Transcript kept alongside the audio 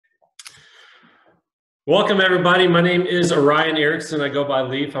Welcome everybody. My name is Orion Erickson. I go by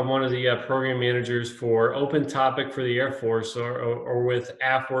Leaf. I'm one of the program managers for Open Topic for the Air Force, or with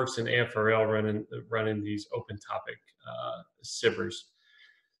AFWERX and AFRL running these Open Topic SBIRs.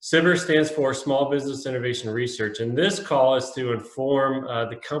 SBIR stands for Small Business Innovation Research, and this call is to inform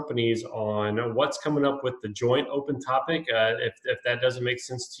the companies on what's coming up with the joint Open Topic. If that doesn't make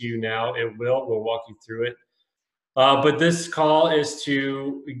sense to you now, it will. We'll walk you through it. But this call is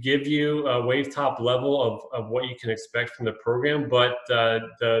to give you a wave top level of what you can expect from the program, but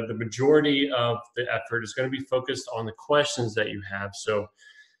the majority of the effort is going to be focused on the questions that you have. So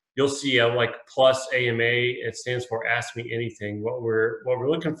you'll see like plus AMA, it stands for Ask Me Anything. What we're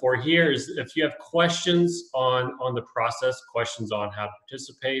looking for here is if you have questions on the process, questions on how to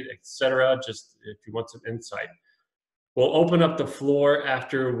participate, etc., just if you want some insight. We'll open up the floor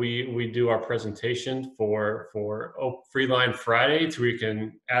after we do our presentation for Freeline Friday, so we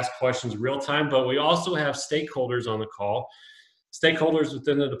can ask questions real time. But we also have stakeholders on the call, stakeholders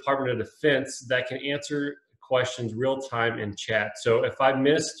within the Department of Defense that can answer questions real time in chat. So if I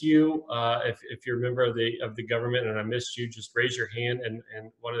missed you, if you're a member of the government and I missed you, just raise your hand, and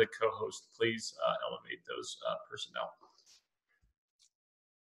one of the co-hosts please elevate those personnel.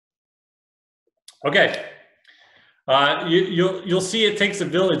 Okay. You'll see it takes a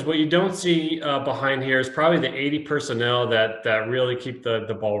village. What you don't see behind here is probably the 80 personnel that really keep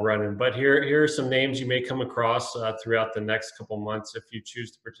the ball running. But here are some names you may come across throughout the next couple months if you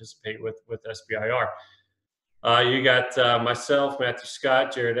choose to participate with SBIR. You got myself, Matthew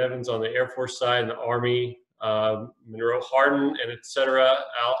Scott, Jared Evans on the Air Force side, and the Army, Monroe Harden, and etc.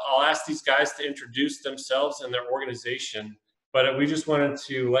 I'll ask these guys to introduce themselves and their organization. But we just wanted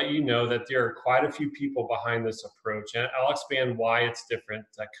to let you know that there are quite a few people behind this approach, and I'll expand why it's different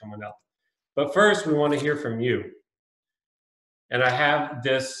coming up. But first, we want to hear from you. And I have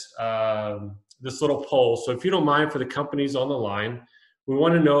this little poll. So if you don't mind, for the companies on the line, we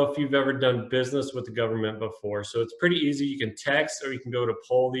want to know if you've ever done business with the government before. So it's pretty easy. You can text, or you can go to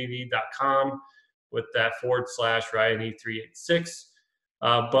pollev.com with that /RyanE386.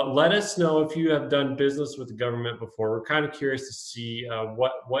 But let us know if you have done business with the government before. We're kind of curious to see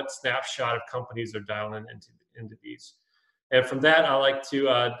what snapshot of companies are dialing into these. And from that, I'd like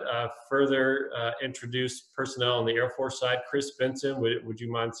to further introduce personnel on the Air Force side. Chris Benson, would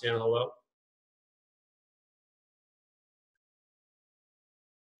you mind saying hello?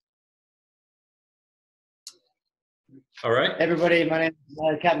 All right. Hey everybody, my name is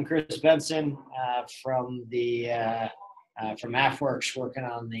Captain Chris Benson from AFWERX, working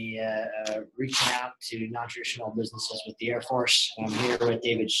on the reaching out to non-traditional businesses with the Air Force. And I'm here with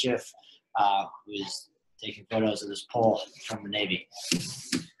David Schiff, who is taking photos of this poll from the Navy.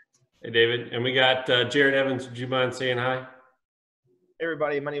 Hey David, and we got Jared Evans. Would you mind saying hi? Hey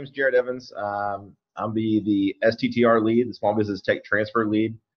everybody, my name is Jared Evans. I'm the STTR lead, the Small Business Tech Transfer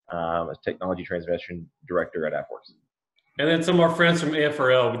lead, as Technology Transmission Director at AFWERX. And then some of our friends from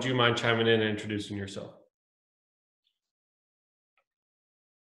AFRL, would you mind chiming in and introducing yourself?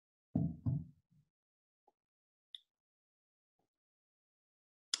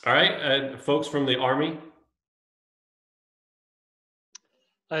 All right, folks from the Army.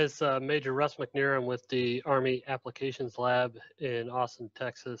 It's Major Russ McNair. I'm with the Army Applications Lab in Austin,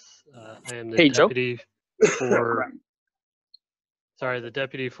 Texas. I am the deputy for the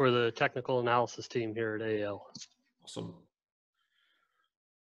deputy for the technical analysis team here at AL. Awesome.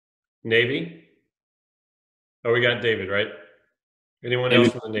 Navy? Oh, we got David, right? Anyone else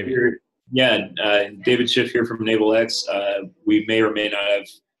from the Navy? Yeah, David Schiff here from NavalX. We may or may not have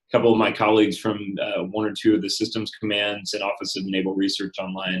a couple of my colleagues from one or two of the systems commands and Office of Naval Research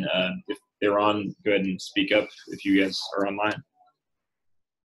online. If they're on, go ahead and speak up if you guys are online.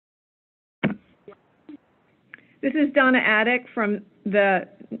 This is Donna Addick from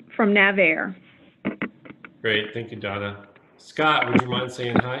NavAir. Great, thank you, Donna. Scott, would you mind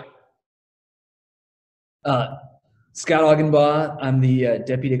saying hi? Scott Augenbaugh. I'm the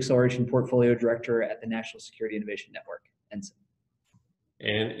Deputy Acceleration Portfolio Director at the National Security Innovation Network, NSIN.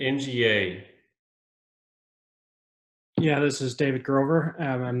 And NGA. Yeah, this is David Grover.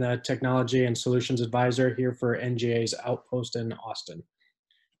 I'm the Technology and Solutions Advisor here for NGA's Outpost in Austin.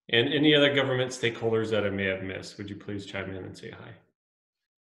 And any other government stakeholders that I may have missed, would you please chime in and say hi?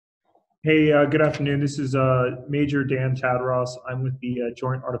 Hey, good afternoon. This is Major Dan Tadros. I'm with the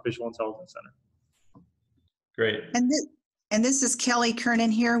Joint Artificial Intelligence Center. Great. And this is Kelly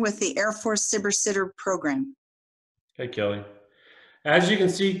Kernan here with the Air Force SBIR program. Hey, Kelly. As you can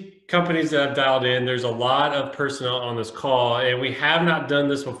see, companies that have dialed in, there's a lot of personnel on this call, and we have not done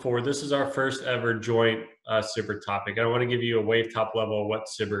this before. This is our first ever joint SBIR topic. And I want to give you a wave top level of what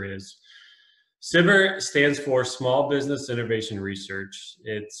SBIR is. SBIR stands for Small Business Innovation Research.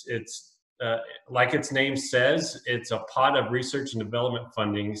 It's like its name says, it's a pot of research and development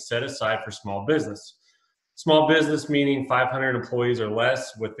funding set aside for small business. Small business meaning 500 employees or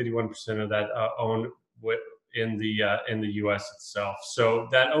less, with 51% of that owned in the U.S. itself. So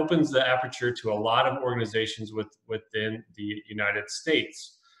that opens the aperture to a lot of organizations within the United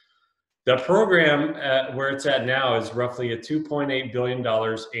States. The program where it's at now is roughly at $2.8 billion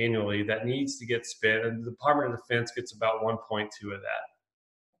annually that needs to get spent, and the Department of Defense gets about 1.2 of that.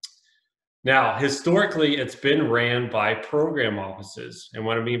 Now, historically, it's been ran by program offices. And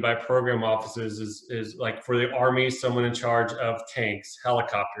what I mean by program offices is like for the Army, someone in charge of tanks,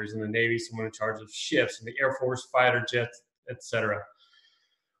 helicopters, and the Navy, someone in charge of ships, and the Air Force, fighter jets, etc.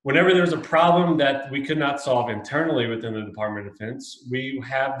 Whenever there's a problem that we could not solve internally within the Department of Defense, we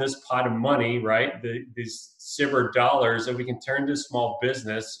have this pot of money, right? These SBIR dollars that we can turn to small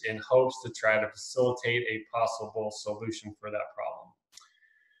business in hopes to try to facilitate a possible solution for that problem.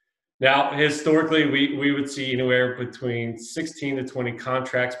 Now, historically, we would see anywhere between 16 to 20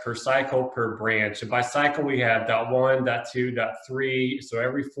 contracts per cycle per branch. And by cycle, we have .1, .2, .3. So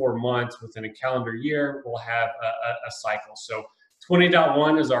every 4 months within a calendar year, we'll have a cycle. So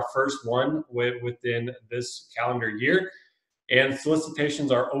 20.1 is our first one within this calendar year. And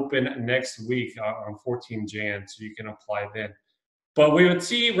solicitations are open next week on 14 Jan, so you can apply then. But we would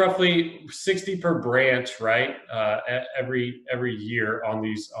see roughly 60 per branch, right, every year on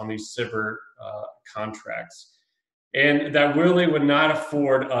these SBIR contracts, and that really would not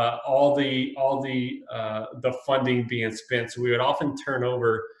afford all the funding being spent. So we would often turn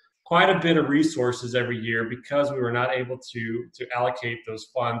over quite a bit of resources every year because we were not able to allocate those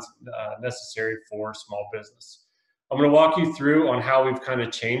funds necessary for small business. I'm going to walk you through on how we've kind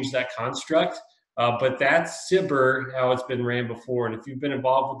of changed that construct. But that's SBIR, how it's been ran before. And if you've been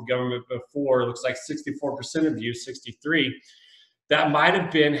involved with the government before, it looks like 64% of you, 63, that might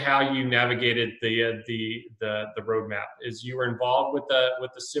have been how you navigated the roadmap. Is you were involved with the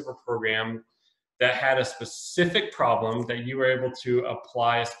SBIR program that had a specific problem that you were able to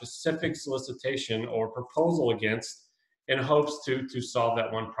apply a specific solicitation or proposal against in hopes to solve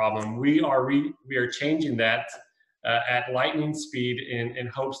that one problem. We are changing that at lightning speed in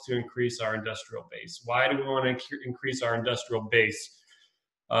hopes to increase our industrial base. Why do we want to increase our industrial base?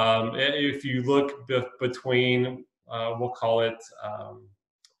 If you look between, we'll call it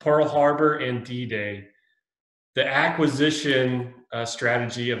Pearl Harbor and D-Day, the acquisition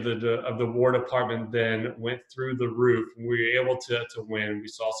strategy of the War Department then went through the roof. We were able to win. We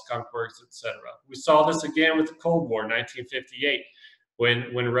saw Skunk Works, etc. We saw this again with the Cold War, 1958,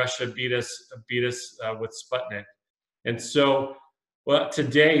 when Russia beat us with Sputnik. And so, well,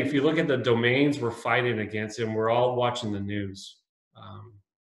 today, if you look at the domains we're fighting against, and we're all watching the news,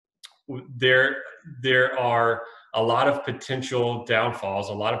 there are a lot of potential downfalls,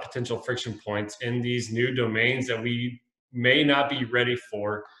 a lot of potential friction points in these new domains that we may not be ready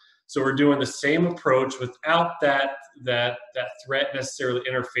for. So we're doing the same approach without that threat necessarily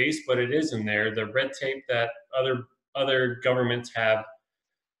interface, but it is in there. The red tape that other governments have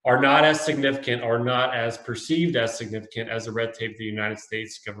are not as significant or not as perceived as significant as the red tape the United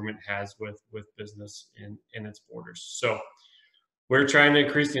States government has with business in its borders. So we're trying to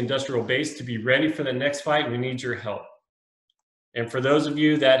increase the industrial base to be ready for the next fight. We need your help. And for those of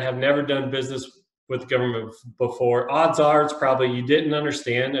you that have never done business with government before, odds are it's probably you didn't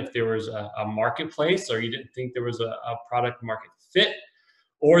understand if there was a marketplace, or you didn't think there was a product market fit,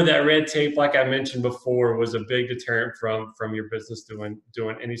 or that red tape, like I mentioned before, was a big deterrent from your business doing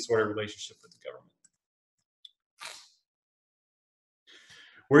any sort of relationship with the government.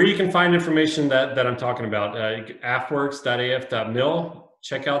 Where you can find information that I'm talking about, AFWERX.af.mil.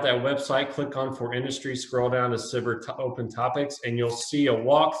 Check out that website, click on For Industry, scroll down to SBIR Open Topics, and you'll see a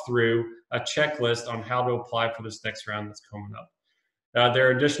walkthrough, a checklist on how to apply for this next round that's coming up. There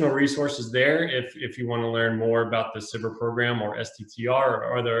are additional resources there if you want to learn more about the SBIR program or STTR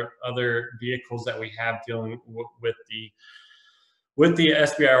or other vehicles that we have dealing with the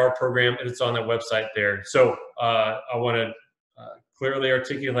SBIR program, and it's on that website there. So I want to clearly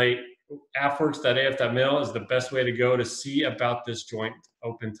articulate AFWERX.af.mil is the best way to go to see about this joint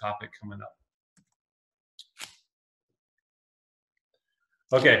open topic coming up.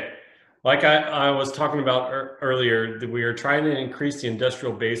 Okay. Like I was talking about earlier, that we are trying to increase the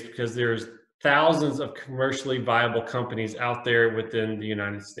industrial base because there's thousands of commercially viable companies out there within the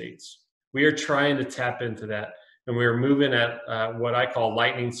United States. We are trying to tap into that, and we are moving at what I call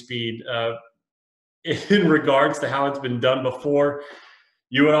lightning speed in regards to how it's been done before.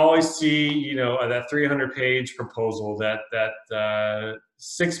 You would always see, that 300-page proposal that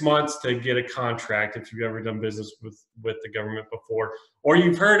 6 months to get a contract if you've ever done business with the government before, or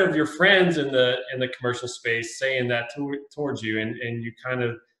you've heard of your friends in the commercial space saying that towards you, and you kind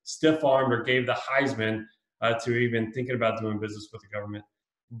of stiff-armed or gave the Heisman to even thinking about doing business with the government.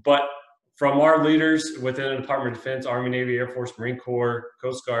 But from our leaders within the Department of Defense, Army, Navy, Air Force, Marine Corps,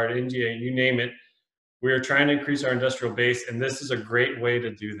 Coast Guard, NGA, you name it, we are trying to increase our industrial base, and this is a great way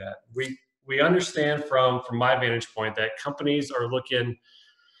to do that. We understand from my vantage point that companies are looking.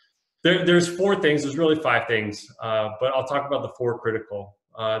 There's 4 things. There's really 5 things, but I'll talk about the 4 critical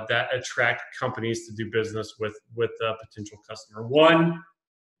that attract companies to do business with a potential customer. 1,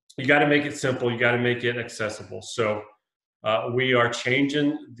 you got to make it simple. You got to make it accessible. So we are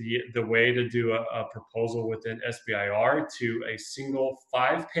changing the way to do a proposal within SBIR to a single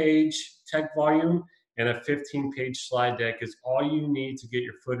 5-page tech volume, and a 15-page slide deck is all you need to get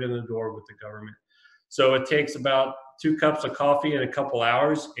your foot in the door with the government. So it takes about 2 cups of coffee in a couple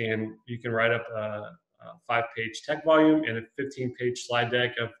hours, and you can write up a 5-page tech volume and a 15-page slide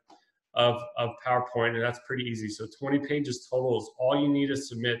deck of PowerPoint, and that's pretty easy. So 20 pages total is all you need to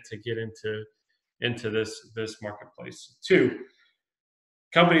submit to get into this marketplace. 2,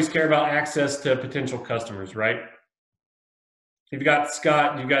 companies care about access to potential customers, right? You've got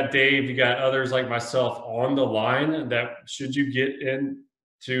Scott, you've got Dave, you got others like myself on the line that should you get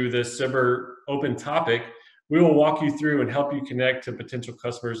into this SBIR open topic, we will walk you through and help you connect to potential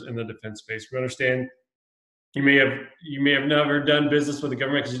customers in the defense space. We understand you may have never done business with the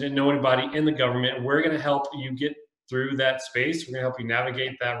government because you didn't know anybody in the government, and we're going to help you get through that space. We're going to help you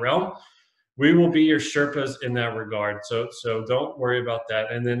navigate that realm. We will be your Sherpas in that regard. So don't worry about that.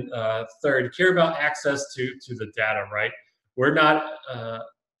 And then 3rd, care about access to the data, right? We're not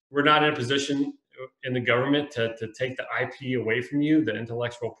in a position in the government to take the IP away from you, the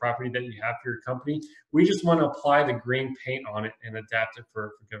intellectual property that you have for your company. We just want to apply the green paint on it and adapt it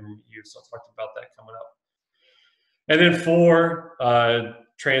for government use. I'll talk about that coming up. And then 4,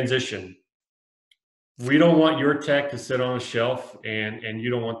 transition. We don't want your tech to sit on a shelf, and you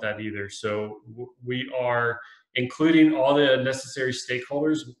don't want that either. So we are including all the necessary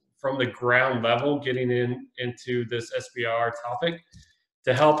stakeholders from the ground level getting into this SBIR topic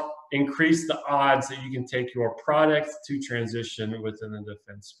to help increase the odds that you can take your product to transition within the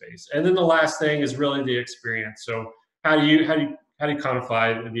defense space. And then the last thing is really the experience. So how do you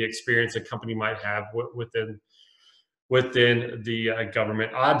quantify the experience a company might have within the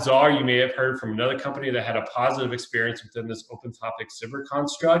government? Odds are you may have heard from another company that had a positive experience within this open topic SBIR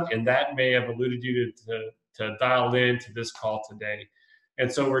construct, and that may have alluded you to dial in to this call today.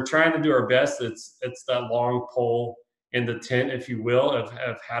 And so we're trying to do our best. It's that long pole in the tent, if you will,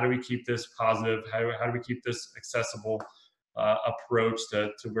 of how do we keep this positive, how do we keep this accessible approach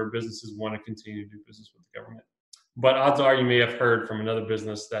to where businesses want to continue to do business with the government. But odds are you may have heard from another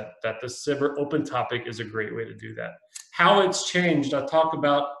business that the SBIR open topic is a great way to do that. How it's changed, I'll talk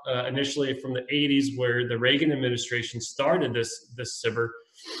about initially from the 80s, where the Reagan administration started this SBIR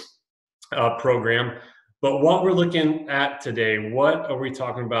program. But what we're looking at today, what are we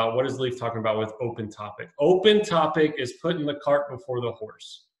talking about? What is Leaf talking about with open topic? Open topic is putting the cart before the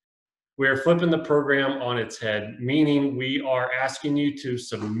horse. We are flipping the program on its head, meaning we are asking you to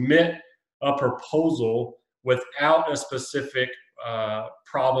submit a proposal without a specific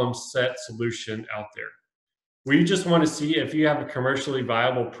problem set solution out there. We just want to see if you have a commercially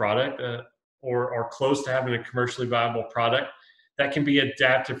viable product or close to having a commercially viable product that can be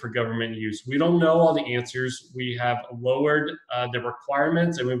adapted for government use. We don't know all the answers. We have lowered the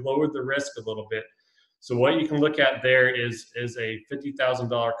requirements, and we've lowered the risk a little bit. So what you can look at there is a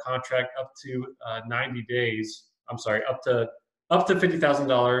 $50,000 contract up to 90 days. I'm sorry, up to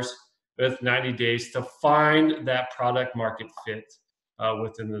 $50,000 with 90 days to find that product market fit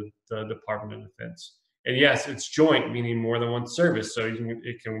within the Department of Defense. And yes, it's joint, meaning more than one service. So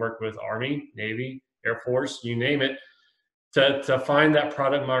it can work with Army, Navy, Air Force, you name it, to find that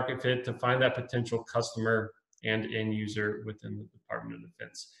product market fit, to find that potential customer and end user within the Department of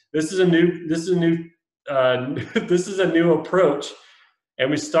Defense. This is a new approach,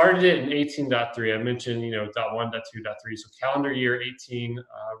 and we started it in 18.3. I mentioned, .1, .2, .3. So calendar year 18,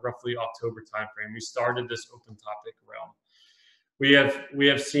 roughly October timeframe, we started this open topic realm. We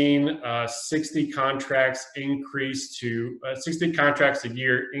have seen 60 contracts increase to 60 contracts a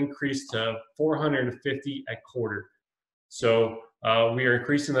year increase to 450 a quarter. So we are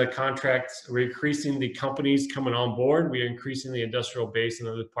increasing the contracts, we're increasing the companies coming on board, we are increasing the industrial base in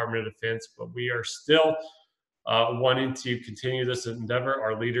the Department of Defense, but we are still wanting to continue this endeavor.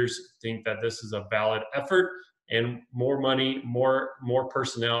 Our leaders think that this is a valid effort, and more money, more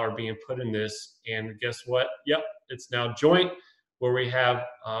personnel are being put in this. And guess what? Yep, it's now joint where we have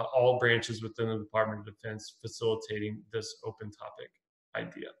all branches within the Department of Defense facilitating this open topic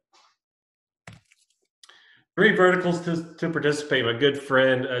idea. 3 verticals to participate. My good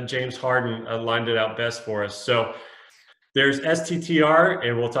friend James Harden lined it out best for us. So there's STTR,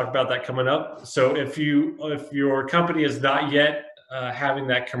 and we'll talk about that coming up. So if your company is not yet having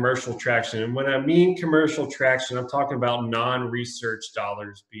that commercial traction, and when I mean commercial traction, I'm talking about non-research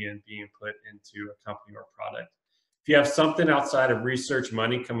dollars being put into a company or product. If you have something outside of research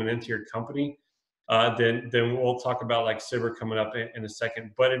money coming into your company, then we'll talk about like SBIR coming up in a second.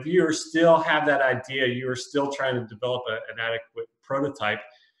 But if you still have that idea, you are still trying to develop an adequate prototype,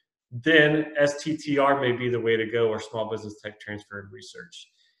 then STTR may be the way to go, or small business tech transfer and research.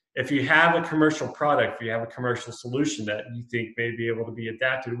 If you have a commercial product, if you have a commercial solution that you think may be able to be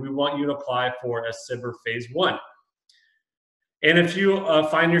adapted, we want you to apply for a SBIR phase 1. And if you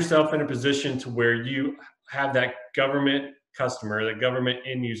find yourself in a position to where you have that government customer, that government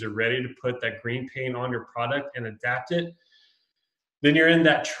end user ready to put that green paint on your product and adapt it, then you're in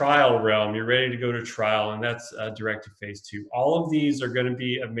that trial realm. You're ready to go to trial, and that's direct to phase 2. All of these are going to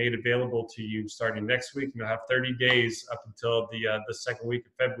be made available to you starting next week. You'll have 30 days up until the second week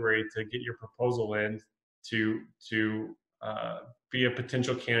of February to get your proposal in to be a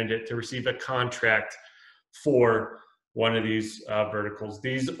potential candidate to receive a contract for one of these verticals.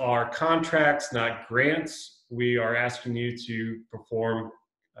 These are contracts, not grants. We are asking you to perform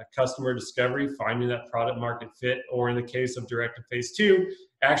customer discovery, finding that product market fit, or in the case of direct to phase 2,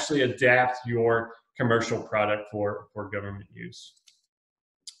 actually adapt your commercial product for government use.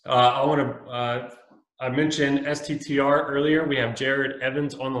 I mentioned STTR earlier. We have Jared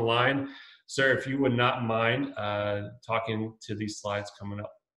Evans on the line. Sir, if you would not mind talking to these slides coming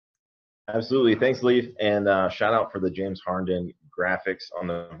up. Absolutely. Thanks, Leif. And shout out for the James Harden graphics on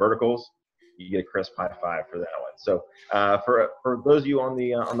the verticals. You get a crisp high five for that one. So for those of you on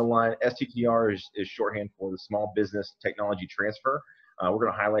the line, STTR is shorthand for the Small Business Technology Transfer. We're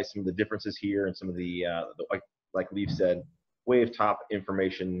going to highlight some of the differences here and some of the like Leif said, way of top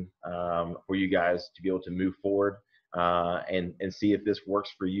information for you guys to be able to move forward and see if this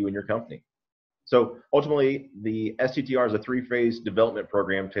works for you and your company. So ultimately, the STTR is a 3-phase development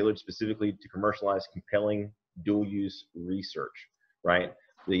program tailored specifically to commercialize compelling dual-use research, right?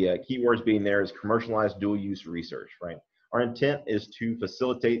 The keywords being there is commercialized dual-use research, right? Our intent is to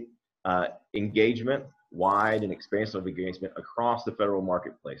facilitate engagement, wide and expansive engagement across the federal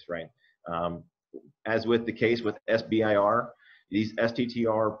marketplace, right? As with the case with SBIR, these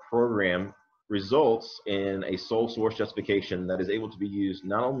STTR program results in a sole source justification that is able to be used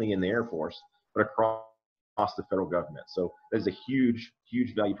not only in the Air Force, but across the federal government. So there's a huge,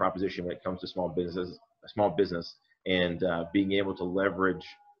 huge value proposition when it comes to small business and being able to leverage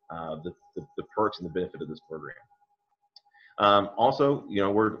the perks and the benefit of this program. Also, you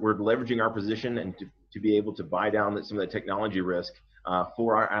know, we're leveraging our position and to be able to buy down some of the technology risk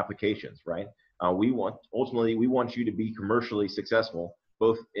for our applications, right? Ultimately, we want you to be commercially successful,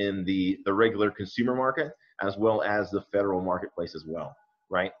 both in the regular consumer market as well as the federal marketplace as well,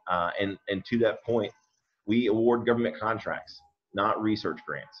 right? And to that point, we award government contracts, not research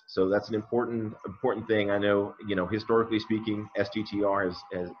grants. So that's an important thing. I know, you know, historically speaking, STTR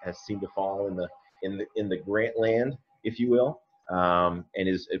has seemed to fall in the grant land, if you will, and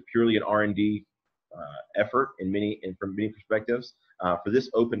is purely an R&D effort from many perspectives. For this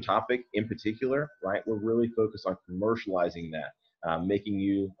open topic in particular, right, we're really focused on commercializing that, making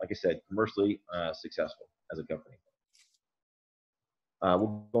you, like I said, commercially successful as a company.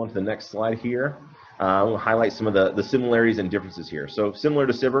 We'll go on to the next slide here. We'll highlight some of the similarities and differences here. So similar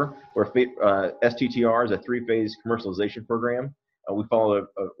to SBIR, where STTR is a 3-phase commercialization program. We follow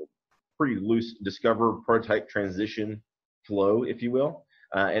a pretty loose discover, prototype, transition flow, if you will.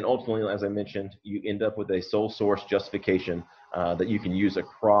 And ultimately, as I mentioned, you end up with a sole source justification that you can use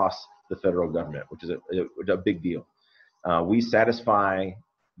across the federal government, which is a big deal. We satisfy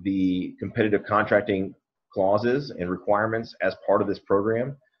the competitive contracting clauses and requirements as part of this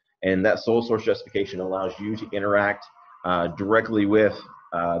program, and that sole source justification allows you to interact directly with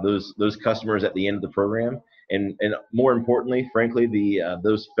those customers at the end of the program, and more importantly, frankly,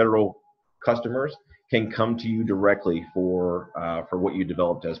 those federal customers can come to you directly for what you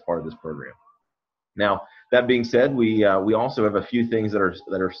developed as part of this program. Now, that being said, we also have a few things that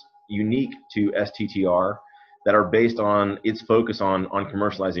are unique to STTR that are based on its focus on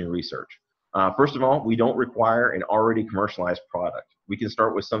commercializing research. First of all, we don't require an already commercialized product. We can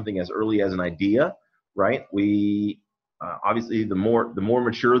start with something as early as an idea, right? We obviously the more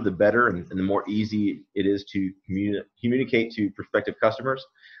mature, the better, and the more easy it is to communicate to prospective customers.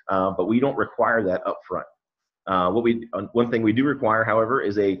 But we don't require that up front. One thing we do require, however,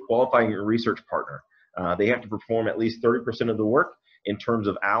 is a qualifying research partner. They have to perform at least 30% of the work in terms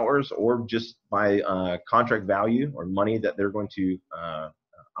of hours or just by contract value or money that they're going to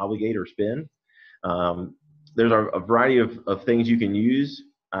obligate or spend. There's a variety of things you can use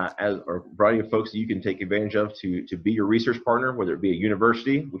or a variety of folks that you can take advantage of to be your research partner, whether it be a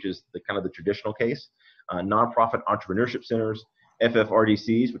university, which is kind of the traditional case, nonprofit entrepreneurship centers,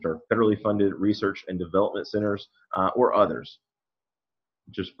 FFRDCs, which are federally funded research and development centers, or others,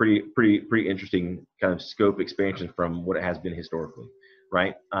 which is pretty interesting kind of scope expansion from what it has been historically,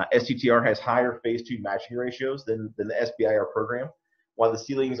 right? STTR has higher phase 2 matching ratios than the SBIR program. While the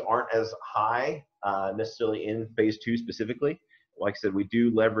ceilings aren't as high necessarily in phase 2 specifically, like I said, we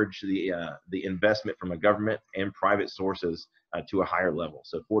do leverage the investment from a government and private sources to a higher level.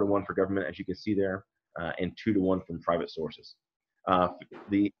 So 4-to-1 for government, as you can see there, and 2-to-1 from private sources.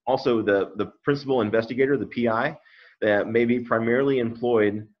 Also the principal investigator, the PI, that may be primarily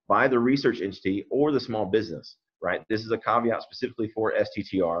employed by the research entity or the small business, right? This is a caveat specifically for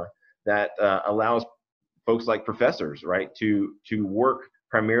STTR that allows folks like professors, right, to work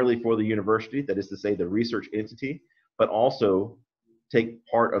primarily for the university, that is to say the research entity, but also take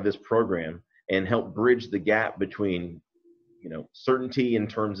part of this program and help bridge the gap between, certainty in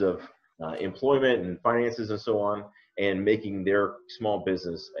terms of employment and finances and so on, and making their small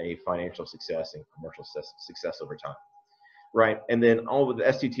business a financial success and commercial success over time, right? And then all with the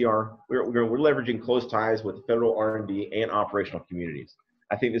STTR, we're leveraging close ties with the federal R&D and operational communities.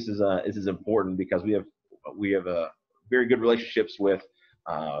 I think this is important because we have very good relationships with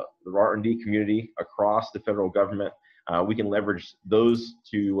the R&D community across the federal government. We can leverage those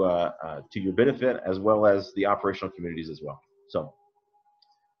to your benefit, as well as the operational communities as well. So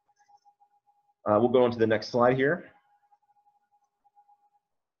we'll go on to the next slide here.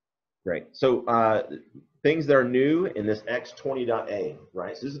 Great. So things that are new in this X20.A,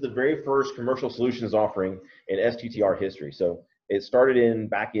 right? So this is the very first commercial solutions offering in STTR history. So it started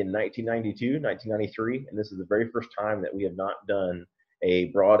back in 1992, 1993, and this is the very first time that we have not done a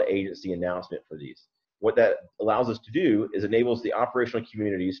broad agency announcement for these. What that allows us to do is enables the operational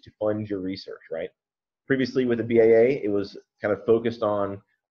communities to fund your research, right? Previously with the BAA, it was kind of focused on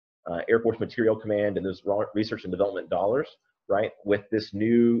Air Force Material Command and those research and development dollars, right? With this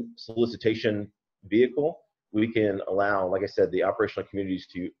new solicitation vehicle, we can allow, like I said, the operational communities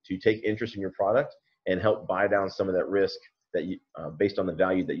to take interest in your product and help buy down some of that risk that based on the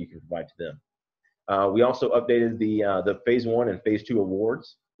value that you can provide to them. We also updated the phase 1 and phase 2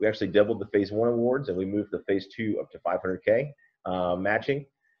 awards. We actually doubled the phase 1 awards, and we moved the phase 2 up to 500K matching.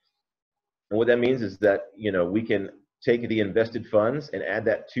 And what that means is that we can take the invested funds and add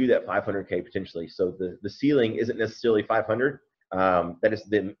that to that 500K potentially. So the ceiling isn't necessarily 500. That's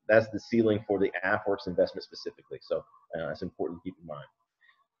the ceiling for the AFWERX investment specifically. So that's important to keep in mind.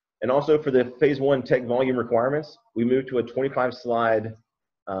 And also for the phase 1 tech volume requirements, we moved to a 25-slide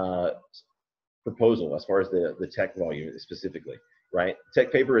proposal as far as the tech volume specifically, right?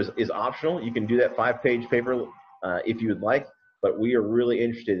 Tech paper is optional. You can do that 5-page paper if you would like, but we are really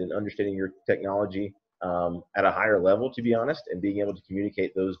interested in understanding your technology at a higher level, to be honest, and being able to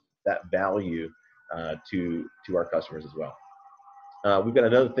communicate that value to our customers as well. We've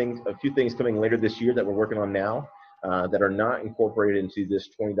got a few things coming later this year that we're working on now that are not incorporated into this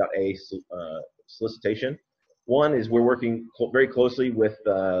 20.A solicitation. One is we're working very closely with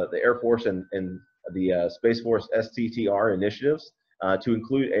the Air Force and the Space Force STTR initiatives to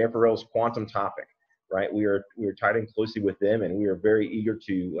include AFRL's quantum topic, right? We are tied in closely with them, and we are very eager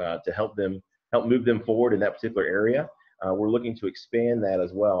to help move them forward in that particular area. We're looking to expand that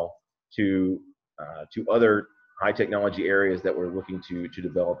as well to other high technology areas that we're looking to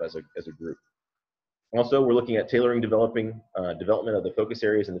develop as a group. Also, we're looking at tailoring development of the focus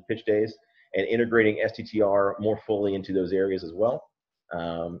areas and the pitch days, and integrating STTR more fully into those areas as well.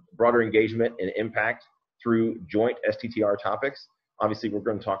 Broader engagement and impact through joint STTR topics. Obviously, we're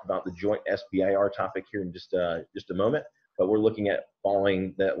going to talk about the joint SBIR topic here in just a moment, but we're looking at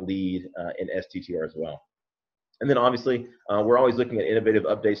following that lead in STTR as well. And then obviously, we're always looking at innovative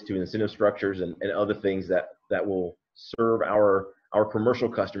updates to incentive structures and other things that will serve our commercial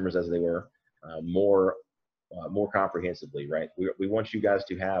customers, as they were, more comprehensively, right? We want you guys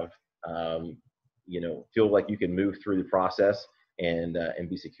to have, feel like you can move through the process and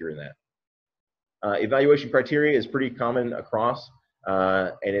be secure in that. Evaluation criteria is pretty common across,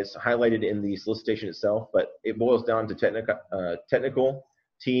 and it's highlighted in the solicitation itself, but it boils down to technical,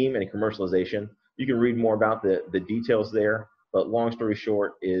 team, and commercialization. You can read more about the details there, but long story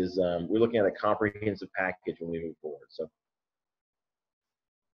short is we're looking at a comprehensive package when we move forward. So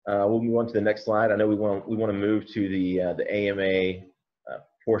we'll move on to the next slide. I know we want to move to the AMA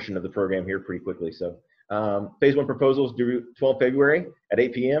portion of the program here pretty quickly. So phase 1 proposals due 12 February at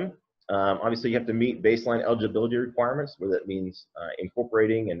 8 p.m. Obviously, you have to meet baseline eligibility requirements, where that means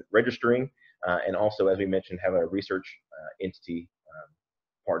incorporating and registering, and also, as we mentioned, have a research entity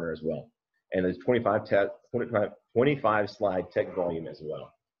partner as well. And there's 25 slide tech volume as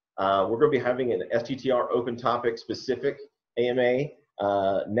well. We're going to be having an STTR open topic specific AMA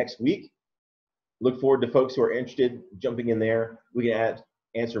next week. Look forward to folks who are interested jumping in there. We can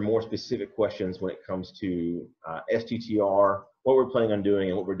answer more specific questions when it comes to STTR, what we're planning on doing,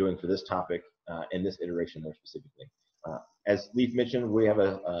 and what we're doing for this topic in this iteration more specifically. As Leif mentioned, we have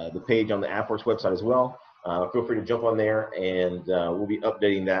the page on the AFWERX website as well. Feel free to jump on there, and we'll be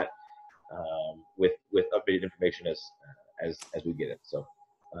updating that with updated information as we get it. So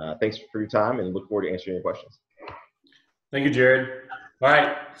thanks for your time, and look forward to answering your questions. Thank you, Jared. All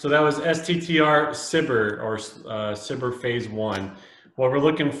right, so that was STTR SBIR, or SBIR phase 1. What we're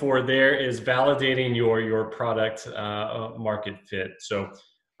looking for there is validating your product market fit. So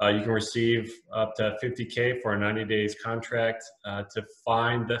you can receive up to $50K for a 90 days contract to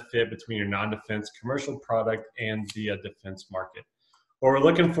find the fit between your non-defense commercial product and the defense market. What we're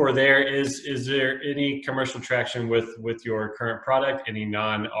looking for there is there any commercial traction with your current product, any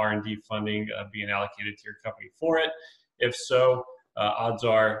non-R&D funding being allocated to your company for it? If so, odds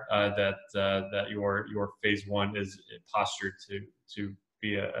are that your phase 1 is postured to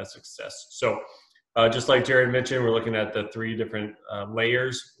be a success. So just like Jared mentioned, we're looking at the 3 different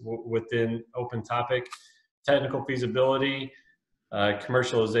layers within open topic: technical feasibility,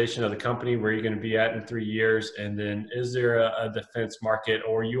 commercialization of the company, where you're going to be at in 3 years, and then is there a defense market,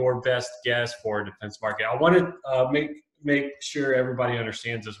 or your best guess for a defense market. I want to make sure everybody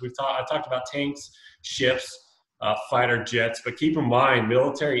understands this. I talked about tanks, ships, fighter jets, but keep in mind,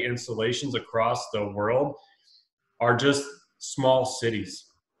 military installations across the world are just small cities.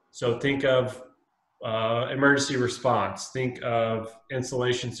 So think of emergency response, think of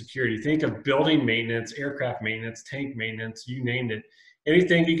installation security, think of building maintenance, aircraft maintenance, tank maintenance, you named it.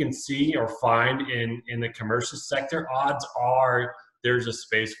 Anything you can see or find in the commercial sector, odds are there's a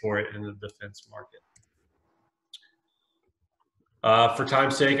space for it in the defense market. For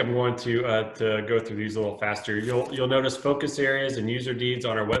time's sake, I'm going to go through these a little faster. You'll notice focus areas and user needs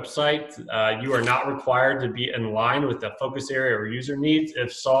on our website. You are not required to be in line with the focus area or user needs.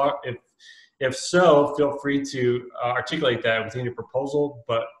 If so, feel free to articulate that within your proposal,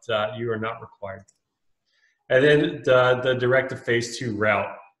 but you are not required. And then the direct to phase 2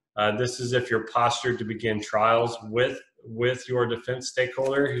 route. This is if you're postured to begin trials with your defense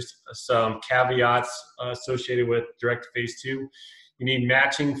stakeholder. Here's some caveats associated with direct to phase 2. You need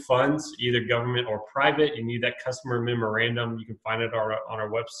matching funds, either government or private. You need that customer memorandum. You can find it on our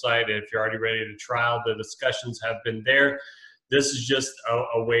website. If you're already ready to trial, the discussions have been there. This is just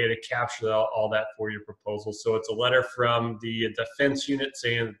a way to capture all that for your proposal. So it's a letter from the defense unit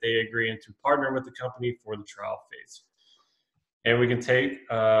saying that they agree to partner with the company for the trial phase. And we can take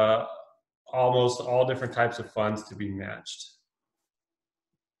almost all different types of funds to be matched.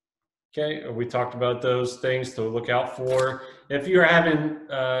 Okay, we talked about those things to look out for. If you're having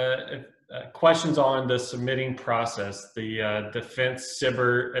questions on the submitting process, the Defense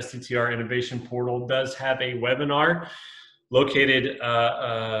SBIR STTR Innovation Portal does have a webinar located,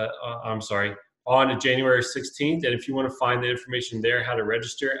 on January 16th. And if you want to find the information there, how to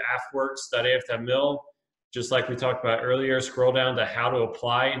register, AFWERX.af.mil. Just like we talked about earlier, scroll down to how to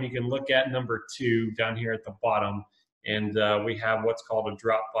apply, and you can look at number 2 down here at the bottom. And we have what's called a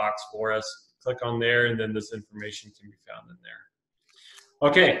drop box for us. Click on there, and then this information can be found in there.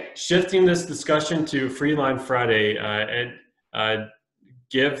 Okay, shifting this discussion to Freeline Friday.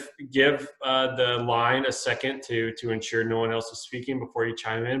 Give the line a second to ensure no one else is speaking before you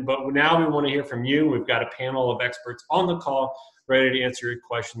chime in. But now we want to hear from you. We've got a panel of experts on the call ready to answer your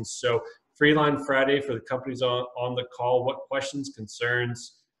questions. So Freeline Friday, for the companies on the call, what questions,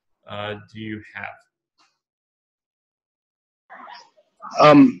 concerns do you have?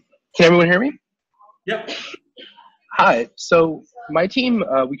 Can everyone hear me? Yep. Hi. So my team,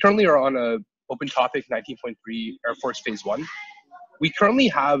 we currently are on a open topic 19.3 Air Force Phase 1. We currently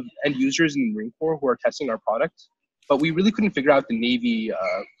have end users in the Marine Corps who are testing our product, but we really couldn't figure out the Navy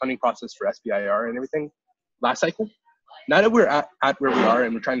funding process for SBIR and everything last cycle. Now that we're at where we are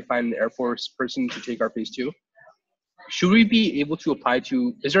and we're trying to find an Air Force person to take our Phase 2, should we be able to apply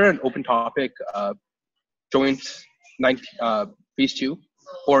to, is there an open topic joint Phase 2,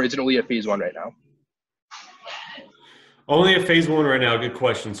 or is it only a Phase 1 right now? Only a phase one right now. Good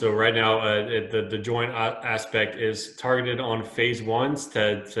question. So right now, the joint aspect is targeted on phase ones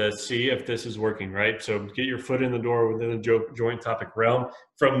to see if this is working, right? So get your foot in the door within the joint topic realm.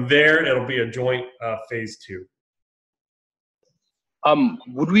 From there, it'll be a joint phase two.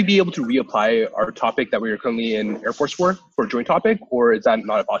 Would we be able to reapply our topic that we are currently in Air Force for joint topic, or is that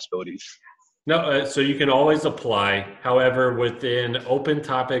not a possibility? No, so you can always apply. However, within open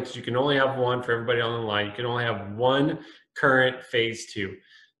topics, you can only have one for everybody on the line. You can only have one current phase two.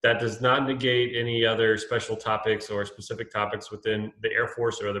 That does not negate any other special topics or specific topics within the Air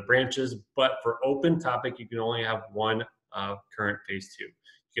Force or other branches. But for open topic, you can only have one current phase two.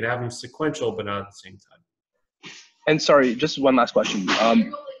 You can have them sequential, but not at the same time. And sorry, just one last question.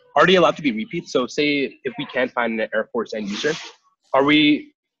 Are they allowed to be repeats? So say if we can't find an Air Force end user,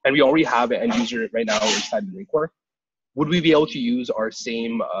 and we already have an end user right now inside the Marine Corps, would we be able to use our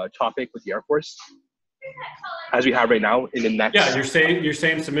same topic with the Air Force as we have right now in the next? Yeah, your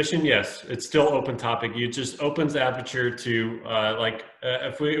same submission. Yes, it's still open topic. It just opens the aperture to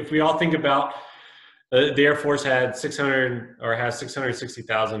if we all think about the Air Force had 600 or has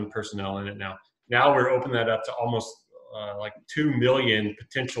 660,000 personnel in it now. Now we're opening that up to almost 2 million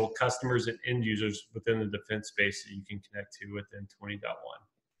potential customers and end users within the defense space that you can connect to within 20.1.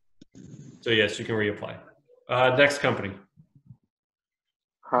 So yes, you can reapply. Next company.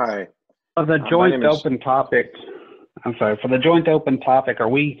 Hi. For the joint open topic, I'm sorry, for the joint open topic, are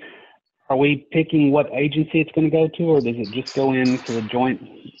we picking what agency it's going to go to, or does it just go into the joint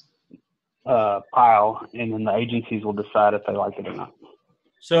pile and then the agencies will decide if they like it or not?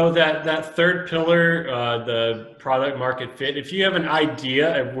 So that third pillar, the product market fit, if you have an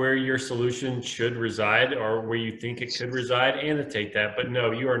idea of where your solution should reside or where you think it could reside, annotate that. But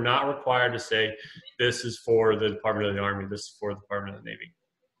no, you are not required to say this is for the Department of the Army, this is for the Department of the Navy.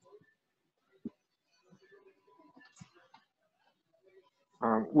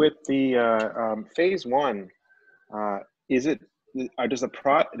 With the phase one, does the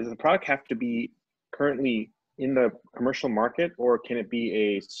product have to be currently in the commercial market, or can it be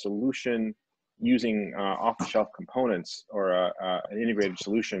a solution using off-the-shelf components or an integrated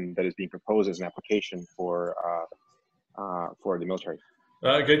solution that is being proposed as an application for the military?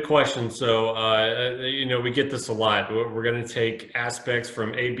 Good question. So, we get this a lot. We're going to take aspects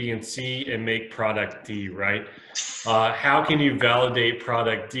from A, B, and C and make product D, right? How can you validate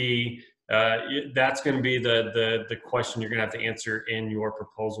product D? That's going to be the question you're going to have to answer in your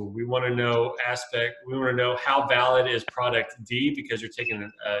proposal. We want to know how valid is product D, because you're taking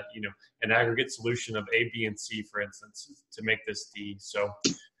an aggregate solution of A, B, and C, for instance, to make this D. So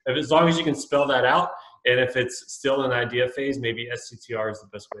as long as you can spell that out, and if it's still an idea phase, maybe SCTR is the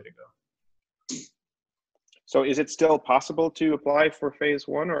best way to go. So is it still possible to apply for phase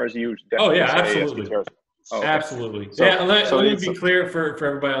one, or is you? Oh yeah, absolutely. Oh, okay. Absolutely. So, yeah, let me be clear for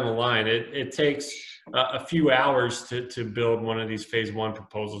everybody on the line. It takes a few hours to build one of these phase one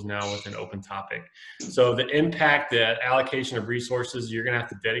proposals now with an open topic. So the impact, the allocation of resources you're going to have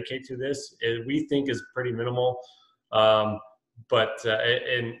to dedicate to this, we think is pretty minimal. But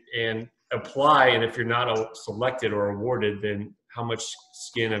apply, and if you're not selected or awarded, then how much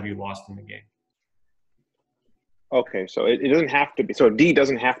skin have you lost in the game? Okay, so it doesn't have to be. So D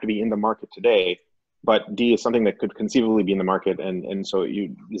doesn't have to be in the market today, but D is something that could conceivably be in the market, and so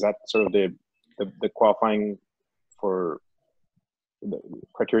is that sort of the qualifying for the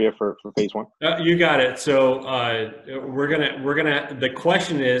criteria for phase one? You got it. So the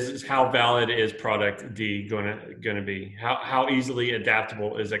question is how valid is product D gonna be? How easily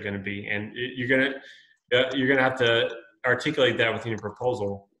adaptable is it gonna be? And you're gonna have to articulate that within your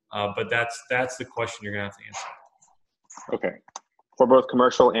proposal. But that's the question you're gonna have to answer. Okay, for both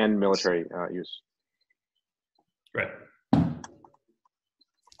commercial and military use. Right.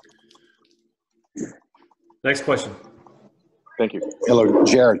 Next question. Thank you. Hello,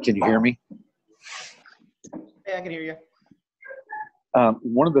 Jared. Can you hear me? Hey, I can hear you.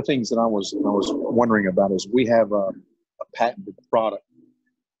 One of the things that I was wondering about is we have a patented product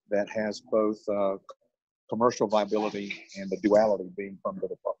that has both commercial viability and the duality being from the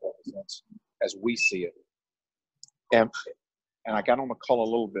Department of Defense as we see it. And I got on the call a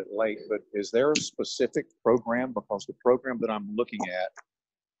little bit late, but is there a specific program? Because the program that I'm looking at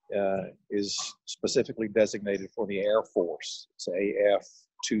is specifically designated for the Air Force. It's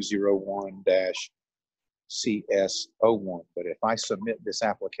AF201-CS01. But if I submit this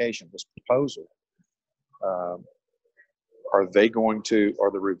application, this proposal, are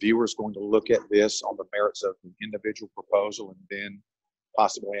the reviewers going to look at this on the merits of the individual proposal and then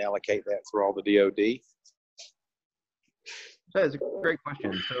possibly allocate that through all the DoD? That's a great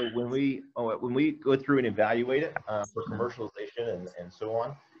question. So when we go through and evaluate it for commercialization and so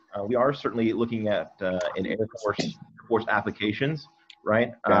on, we are certainly looking at in Air Force applications,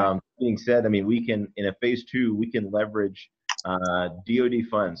 right? Being said, I mean, we can in a phase 2 we can leverage DoD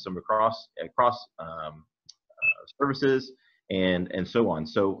funds from across services and so on.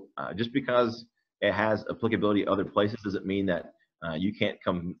 So just because it has applicability other places doesn't mean that you can't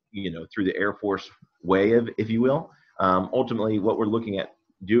come, through the Air Force way of, if you will. Ultimately, what we're looking at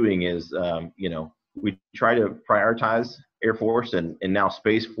doing is, we try to prioritize Air Force and now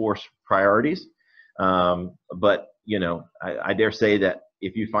Space Force priorities. But, I dare say that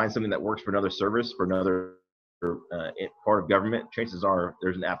if you find something that works for another service, for another part of government, chances are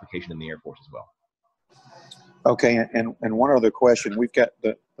there's an application in the Air Force as well. Okay, and one other question. We've got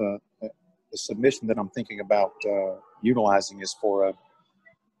the submission that I'm thinking about utilizing is for a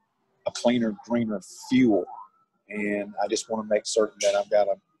cleaner, greener fuel, and I just want to make certain that I've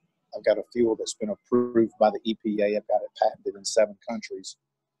got a fuel that's been approved by the EPA. I've got it patented in 7 countries.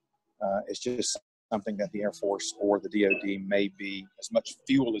 It's just something that the Air Force or the DoD may be, as much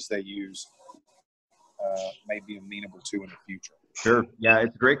fuel as they use, may be amenable to in the future. Sure. Yeah,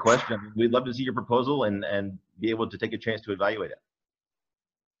 it's a great question. I mean, we'd love to see your proposal and be able to take a chance to evaluate it.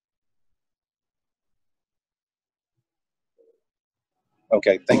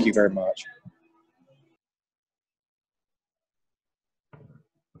 Okay, thank you very much.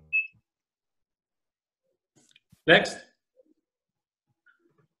 Next.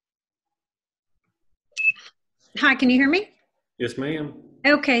 Hi, can you hear me? Yes, ma'am.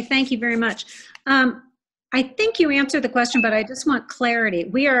 Okay, thank you very much. I think you answered the question, but I just want clarity.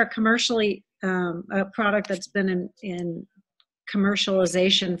 We are a commercially, a product that's been in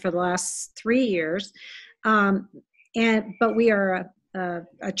commercialization for the last 3 years, but we are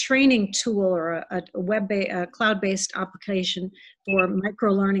a training tool or a cloud-based application for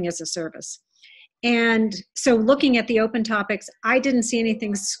micro-learning as a service. And so looking at the open topics, I didn't see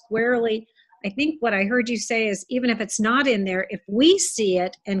anything squarely. I think what I heard you say is even if it's not in there, if we see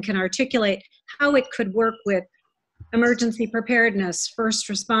it and can articulate how it could work with emergency preparedness, first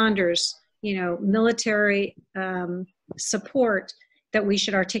responders, military support, that we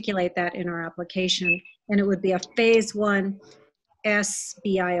should articulate that in our application. And it would be a phase 1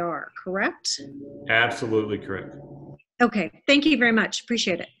 SBIR, correct? Absolutely correct. Okay, thank you very much.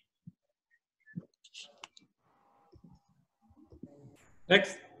 Appreciate it.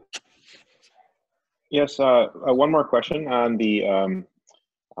 Next. Yes, one more question on the,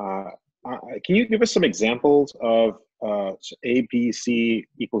 can you give us some examples of A, B, C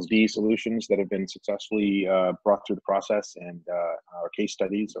equals D solutions that have been successfully brought through the process and or case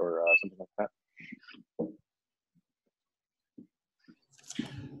studies or something like that?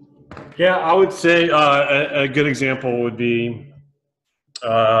 Yeah, I would say a good example would be,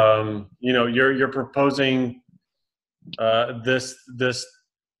 you're proposing this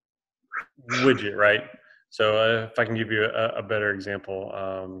widget, right? So if I can give you a better example,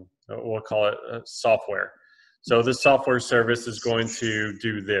 we'll call it software. So this software service is going to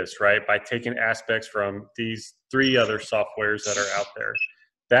do this, right? By taking aspects from these 3 other softwares that are out there.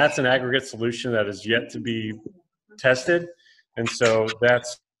 That's an aggregate solution that is yet to be tested. And so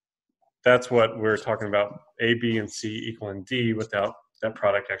that's what we're talking about, A, B, and C equaling D without that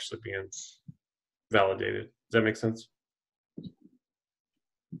product actually being validated. Does that make sense?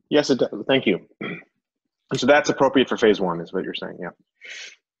 Yes, it does. Thank you. And so that's appropriate for phase 1 is what you're saying, yeah.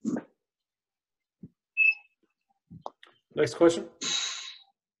 Next question.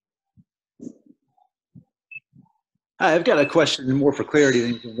 Hi, I've got a question more for clarity than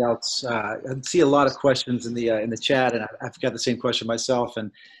anything else. I see a lot of questions in the chat, and I've got the same question myself,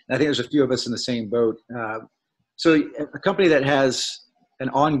 and I think there's a few of us in the same boat. So a company that has an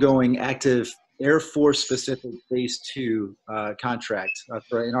ongoing active Air Force specific phase 2 contract,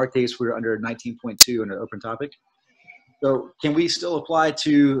 in our case, we're under 19.2 under open topic. So can we still apply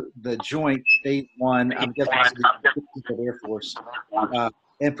to the joint phase 1, I'm guessing of Air Force,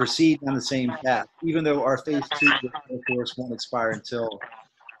 and proceed on the same path, even though our phase 2 with Air Force won't expire until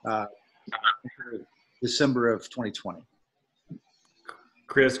December of 2020?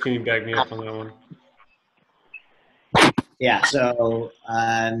 Chris, can you back me up on that one? Yeah, so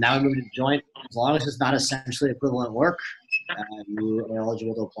now we move to joint. As long as it's not essentially equivalent work, you are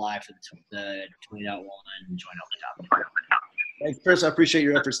eligible to apply for the 20.1 joint open topic. Hey, Chris, I appreciate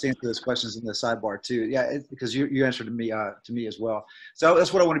your efforts to answer those questions in the sidebar too. Yeah, because you answered to me as well. So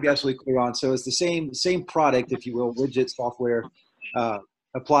that's what I want to be absolutely clear on. So it's the same product, if you will, widget software,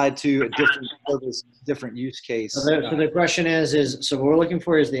 applied to a different purpose, different use case. So the question is so what we're looking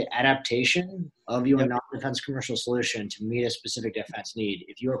for is the adaptation of your non-defense commercial solution to meet a specific defense need.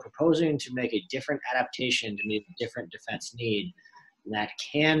 If you are proposing to make a different adaptation to meet a different defense need, that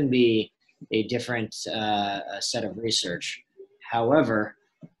can be a different set of research. However,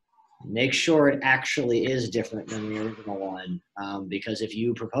 make sure it actually is different than the original one, because if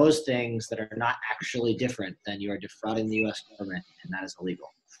you propose things that are not actually different, then you are defrauding the U.S. government, and that is illegal.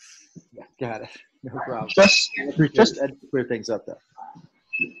 Yeah, got it. No problem. Just clear things up though.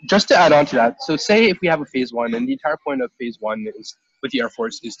 Just to add on to that, so say if we have a phase one, and the entire point of phase one is with the Air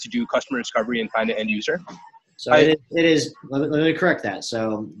Force is to do customer discovery and find an end user. So it is let me correct that.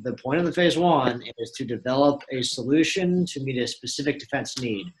 So the point of the phase one is to develop a solution to meet a specific defense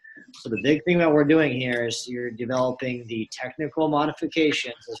need. So the big thing that we're doing here is you're developing the technical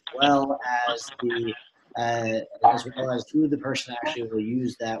modifications as well as who the person actually will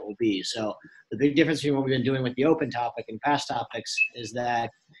use that will be. So the big difference between what we've been doing with the open topic and past topics is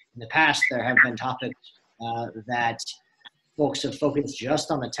that in the past there have been topics that folks have focused just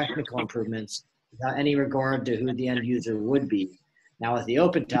on the technical improvements without any regard to who the end user would be. Now with the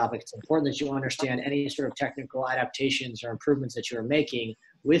open topic, it's important that you understand any sort of technical adaptations or improvements that you're making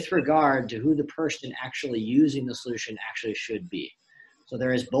with regard to who the person actually using the solution actually should be. So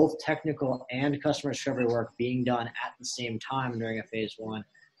there is both technical and customer discovery work being done at the same time during a phase one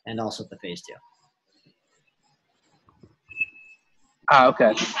and also at the phase two.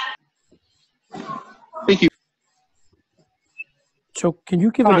 Okay. Thank you. So can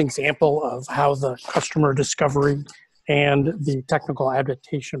you give an example of how the customer discovery and the technical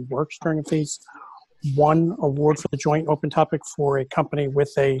adaptation works during a phase one award for the joint open topic for a company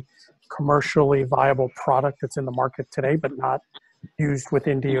with a commercially viable product that's in the market today but not used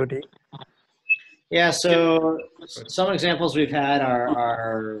within DoD? Yeah, so some examples we've had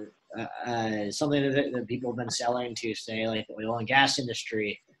are something that people have been selling to, say, like the oil and gas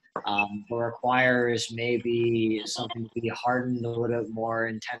industry, but requires maybe something to be hardened a little bit more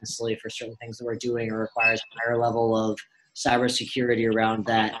intensely for certain things that we're doing, or requires a higher level of cybersecurity around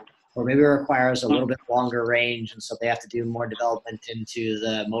that, or maybe it requires a little bit longer range, and so they have to do more development into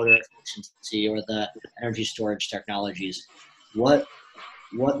the motor efficiency or the energy storage technologies. What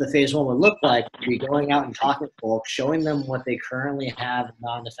the phase one would look like would be going out and talking to folks, showing them what they currently have in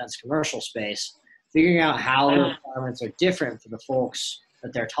non-defense commercial space, figuring out how the requirements are different for the folks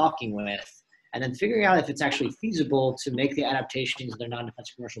that they're talking with, and then figuring out if it's actually feasible to make the adaptations of their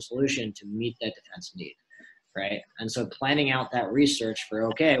non-defense commercial solution to meet that defense need, right? And so planning out that research for,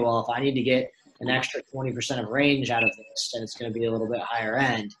 okay, well, if I need to get an extra 20% of range out of this, and it's going to be a little bit higher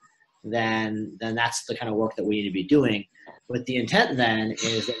end, then that's the kind of work that we need to be doing. With the intent then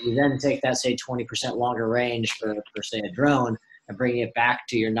is that you then take that, say, 20% longer range for say, a drone, and bringing it back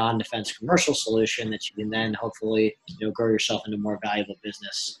to your non-defense commercial solution that you can then hopefully grow yourself into more valuable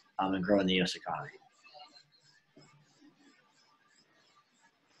business and grow in the U.S. economy.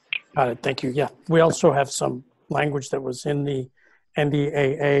 Got it. Thank you. Yeah, we also have some language that was in the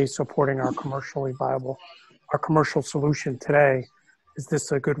NDAA supporting our commercially viable, our commercial solution today. Is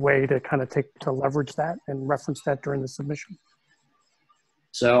this a good way to kind of leverage that and reference that during the submission?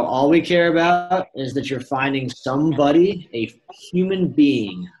 So all we care about is that you're finding somebody, a human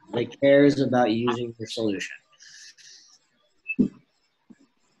being, that cares about using your solution.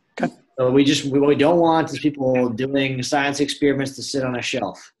 Okay. So what we don't want is people doing science experiments to sit on a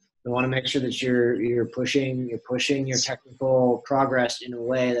shelf. We want to make sure that you're pushing your technical progress in a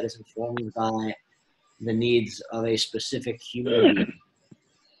way that is informed by the needs of a specific human being.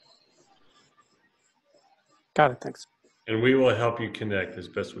 Got it. Thanks. And we will help you connect as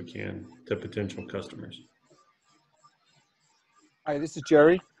best we can to potential customers. Hi, this is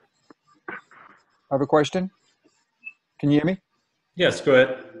Jerry. I have a question. Can you hear me? Yes, go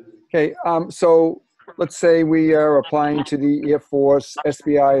ahead. Okay, so let's say we are applying to the Air Force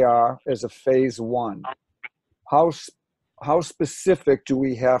SBIR as a phase one. How specific do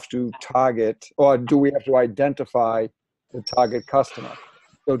we have to target, or do we have to identify the target customer?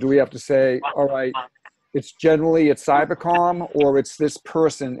 So do we have to say, all right, it's cybercom, or it's this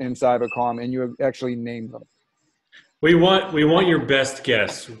person in cybercom, and you actually name them? We want your best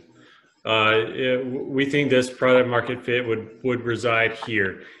guess. We think this product market fit would reside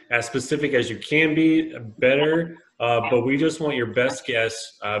here. As specific as you can be, better. But we just want your best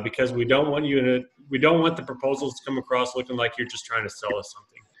guess because we don't want the proposals to come across looking like you're just trying to sell us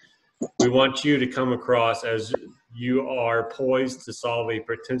something. We want you to come across as you are poised to solve a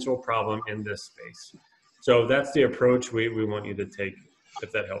potential problem in this space. So that's the approach we want you to take,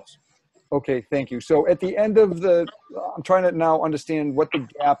 if that helps. Okay, thank you. So at the end of the, I'm trying to now understand what the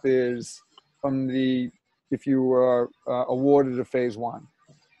gap is from if you were awarded a phase one,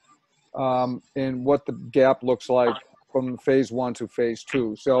 and what the gap looks like from phase one to phase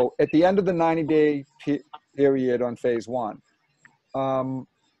two. So at the end of the 90-day period on phase one, are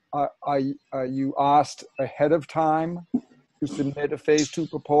you asked ahead of time to submit a phase two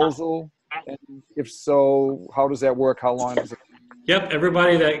proposal? And if so, how does that work? How long does it? Yep,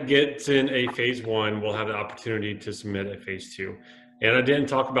 everybody that gets in a phase one will have the opportunity to submit a phase two. And I didn't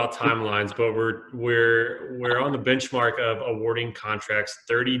talk about timelines, but we're on the benchmark of awarding contracts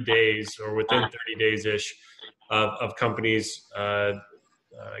 30 days or within 30 days ish of companies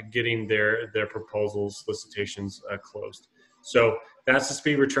getting their proposals, solicitations closed. So that's the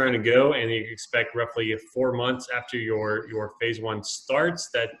speed we're trying to go, and you expect roughly 4 months after your phase one starts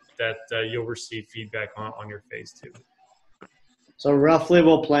that you'll receive feedback on your phase two. So roughly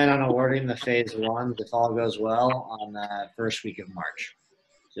we'll plan on awarding the phase one, if all goes well, on the first week of March.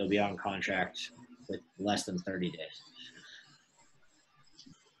 So you'll be on contract with less than 30 days.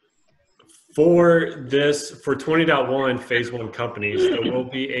 For 20.1 phase one companies, there will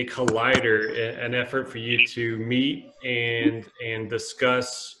be a collider, an effort for you to meet and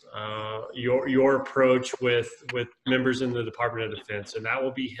discuss your approach with members in the Department of Defense, and that will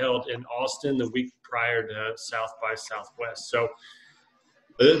be held in Austin the week prior to South by Southwest. So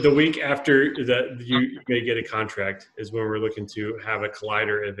the week after that you may get a contract is when we're looking to have a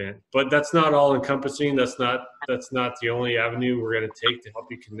collider event. But that's not all encompassing. That's not the only avenue we're going to take to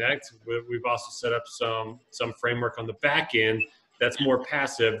help you connect. We've also set up some framework on the back end that's more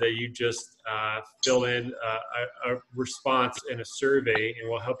passive, that you just fill in a response in a survey, and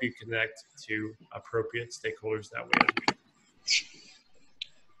we'll help you connect to appropriate stakeholders that way.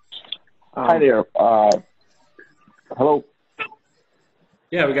 Hi there. Hello.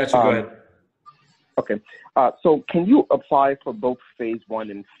 Yeah, we got you. Go ahead. Okay. So can you apply for both phase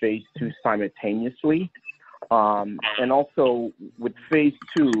one and phase two simultaneously? And also with phase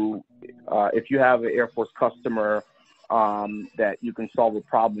two, if you have an Air Force customer that you can solve a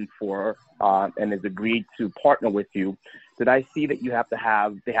problem for and has agreed to partner with you, did I see that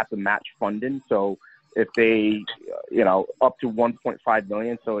they have to match funding? So if they, up to 1.5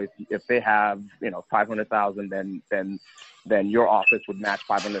 million. So if they have, 500,000, then your office would match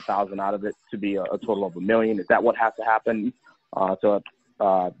 500,000 out of it to be a total of $1 million. Is that what has to happen?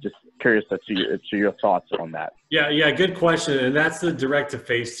 Just curious as to your thoughts on that. Yeah, good question. And that's the direct to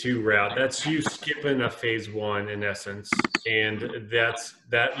phase two route. That's you skipping a phase one in essence. And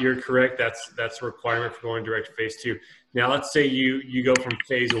you're correct. That's a requirement for going direct to phase two. Now, let's say you go from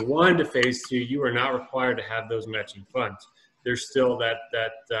phase one to phase two. You are not required to have those matching funds. There's still that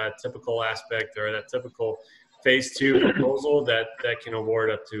typical aspect, or that typical phase two proposal that can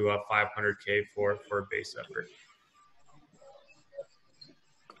award up to $500K for a base effort.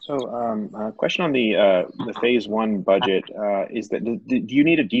 So, a question on the phase one budget is that do you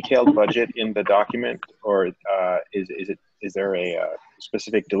need a detailed budget in the document, or is there a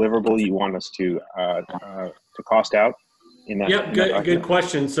specific deliverable you want us to cost out in that? Yep, good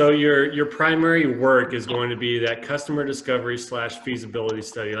question. So your primary work is going to be that customer discovery / feasibility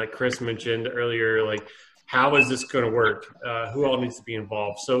study, like Chris mentioned earlier. Like, how is this going to work? Who all needs to be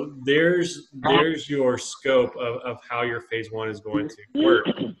involved? So there's your scope of how your phase one is going to work.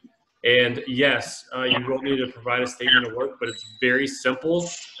 And yes, you will need to provide a statement of work, but it's very simple,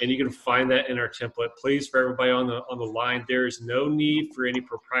 and you can find that in our template. Please, for everybody on the line, there is no need for any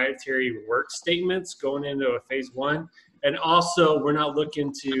proprietary work statements going into a phase one. And also, we're not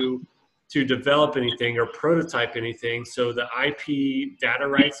looking to develop anything or prototype anything. So the IP data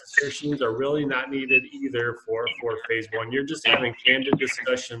rights assertions are really not needed either for phase one. You're just having candid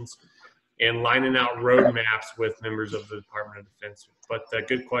discussions and lining out roadmaps with members of the Department of Defense. But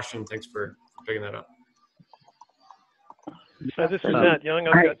good question. Thanks for picking that up. This is Matt Young.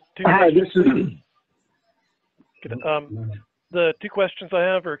 I've got two questions. The two questions I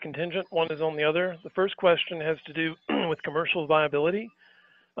have are contingent. One is on the other. The first question has to do with commercial viability.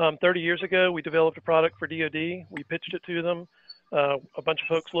 30 years ago, we developed a product for DoD. We pitched it to them. A bunch of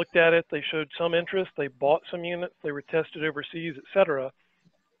folks looked at it. They showed some interest. They bought some units. They were tested overseas, et cetera.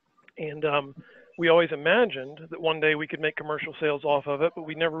 And we always imagined that one day we could make commercial sales off of it, but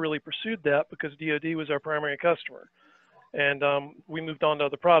we never really pursued that because DoD was our primary customer. And we moved on to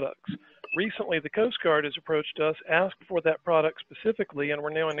other products. Recently, the Coast Guard has approached us, asked for that product specifically, and we're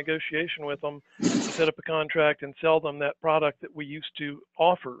now in negotiation with them to set up a contract and sell them that product that we used to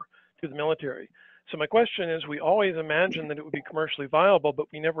offer to the military. So my question is, we always imagined that it would be commercially viable, but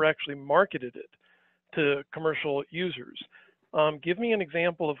we never actually marketed it to commercial users. Give me an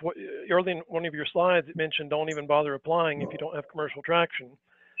example of what, early in one of your slides, it mentioned don't even bother applying if you don't have commercial traction.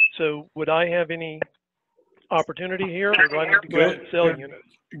 So would I have any opportunity here, or do I need to go out and sell units?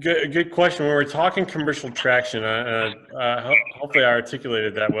 Good question. When we're talking commercial traction, hopefully I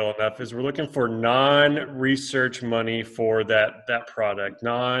articulated that well enough, is we're looking for non-research money for that product,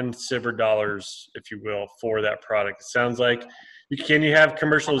 non-SBIR dollars, if you will, for that product. It sounds like you have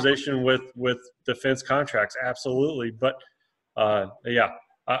commercialization with defense contracts, absolutely. But yeah,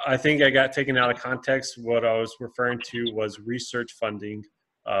 I think I got taken out of context. What I was referring to was research funding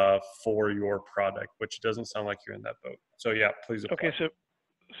for your product, which doesn't sound like you're in that boat. So yeah, please apply. Okay,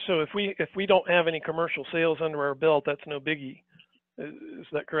 so if we don't have any commercial sales under our belt, that's no biggie. Is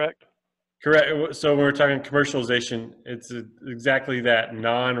that correct? Correct. So when we're talking commercialization, it's exactly that,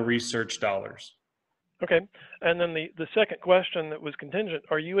 non-research dollars. Okay, and then the second question that was contingent,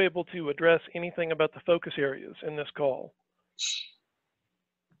 are you able to address anything about the focus areas in this call?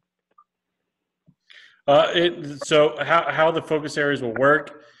 So how the focus areas will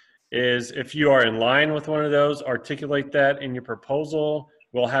work is, if you are in line with one of those, articulate that in your proposal.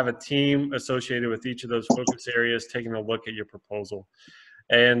 We'll have a team associated with each of those focus areas taking a look at your proposal.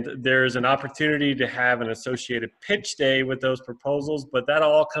 And there's an opportunity to have an associated pitch day with those proposals, but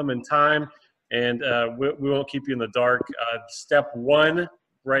that'll all come in time, and we won't keep you in the dark. Step one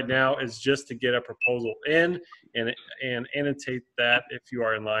right now is just to get a proposal in and annotate that if you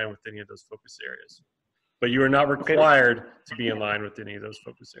are in line with any of those focus areas. But you are not required to be in line with any of those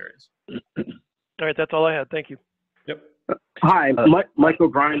focus areas. All right, that's all I had. Thank you. Yep. Hi, Michael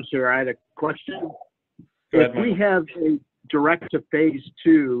Grimes here. I had a question. Go ahead, if we have a direct to phase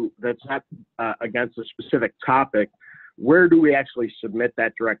 2 that's not against a specific topic, where do we actually submit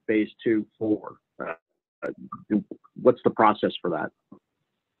that direct phase 2 for? What's the process for that?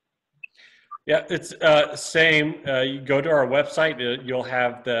 Yeah, it's same. You go to our website, you'll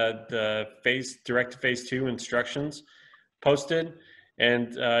have the direct to phase 2 instructions posted,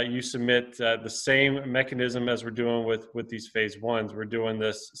 and you submit the same mechanism as we're doing with these phase 1s. We're doing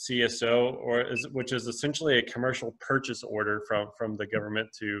this CSO, which is essentially a commercial purchase order from the government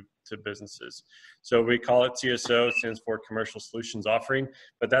to businesses. So we call it CSO, it stands for Commercial Solutions Offering,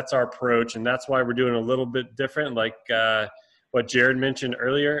 but that's our approach, and that's why we're doing a little bit different, like what Jared mentioned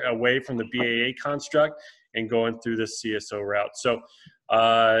earlier, away from the BAA construct and going through the CSO route. So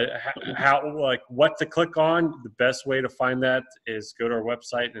what to click on, the best way to find that is go to our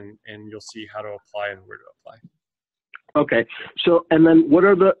website, and you'll see how to apply and where to apply. Okay, so, and then what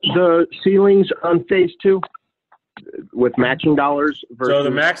are the ceilings on phase 2 with matching dollars versus? So the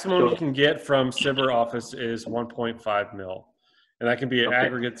maximum you can get from SBIR office is 1.5 mil. And that can be an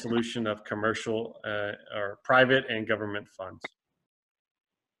aggregate solution of commercial or private and government funds.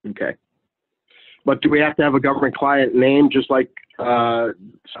 Okay. But do we have to have a government client name, just like someone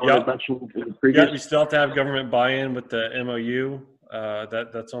mentioned in the previous? Yeah, we still have to have government buy-in with the MOU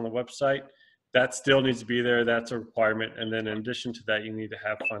that's on the website. That still needs to be there. That's a requirement. And then in addition to that, you need to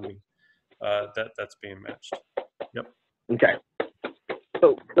have funding that's being matched. Yep. Okay.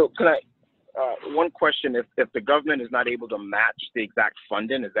 So can I, one question, if the government is not able to match the exact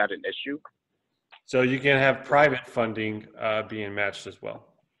funding, is that an issue? So you can have private funding being matched as well.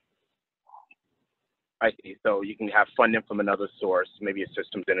 I see. So you can have funding from another source, maybe a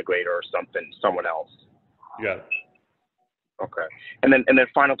systems integrator or someone else. You got it. Okay. And then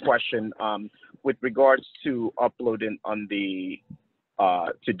final question, with regards to uploading on the,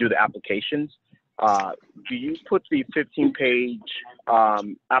 to do the applications, do you put the 15-page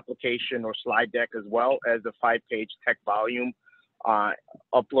application or slide deck as well as the 5-page tech volume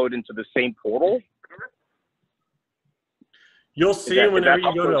upload into the same portal? You'll see whenever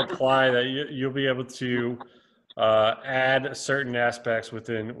you go to apply that you'll be able to add certain aspects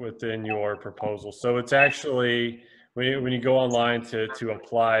within your proposal. So it's actually, when you go online to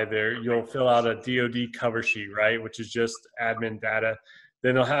apply there, you'll fill out a DoD cover sheet, right? Which is just admin data.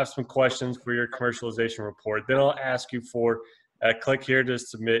 Then they'll have some questions for your commercialization report. Then they'll ask you for click here to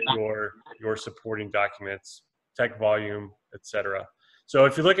submit your supporting documents, tech volume, etc. So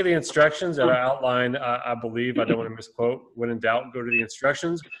if you look at the instructions that I outlined, I believe, I don't want to misquote, when in doubt, go to the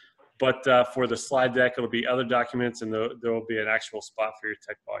instructions. But for the slide deck, it'll be other documents, and there will be an actual spot for your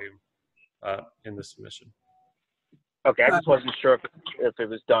tech volume in the submission. Okay, I just wasn't sure if it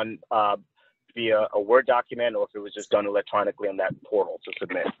was done via a Word document or if it was just done electronically on that portal to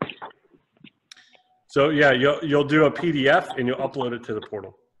submit. So yeah, you'll do a PDF and you'll upload it to the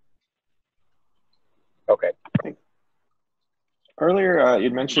portal. Okay. Earlier,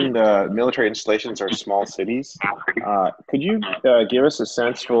 you'd mentioned military installations are small cities. Could you give us a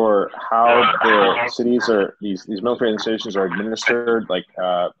sense for how the cities are these military installations are administered? Like,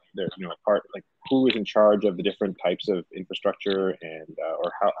 like who is in charge of the different types of infrastructure, and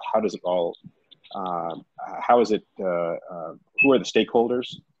or how does it all? How is it? Who are the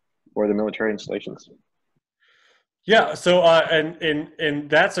stakeholders for the military installations? Yeah, so and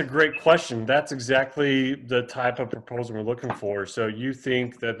that's a great question. That's exactly the type of proposal we're looking for. So you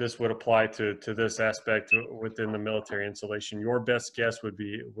think that this would apply to this aspect within the military installation? Your best guess would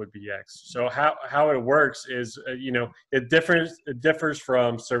be X. So how it works is it differs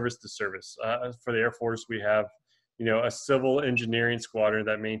from service to service. For the Air Force, we have a civil engineering squadron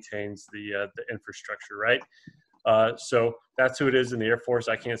that maintains the infrastructure, right? So that's who it is in the Air Force.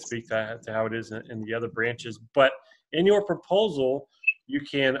 I can't speak to how it is in the other branches, but in your proposal, you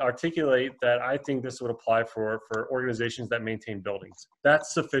can articulate that I think this would apply for organizations that maintain buildings.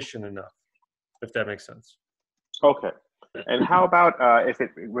 That's sufficient enough, if that makes sense. Okay. And how about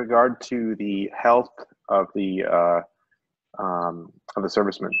in regard to the health of the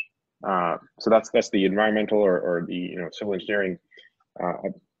servicemen? So that's the environmental or the civil engineering.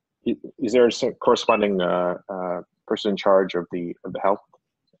 Is there a corresponding person in charge of the health?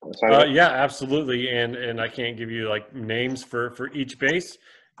 Yeah, absolutely. And I can't give you like names for each base,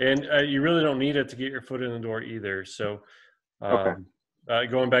 and you really don't need it to get your foot in the door either. So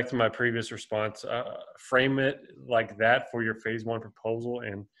going back to my previous response, frame it like that for your phase one proposal,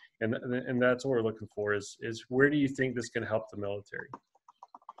 and that's what we're looking for is where do you think this can help the military?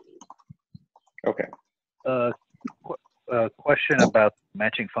 Okay. Question about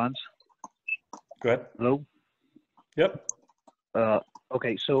matching funds. Go ahead. Hello? Yep.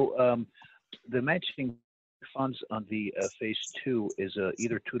 Okay, so the matching funds on the phase two is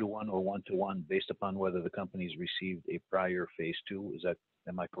either 2-to-1 or 1-to-1 based upon whether the company's received a prior phase two.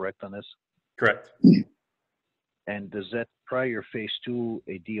 Am I correct on this? Correct. And does that prior phase two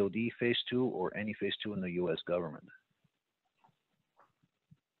a DoD phase two or any phase two in the U.S. government?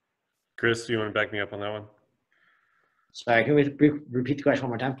 Chris, do you want to back me up on that one? Sorry, can we repeat the question one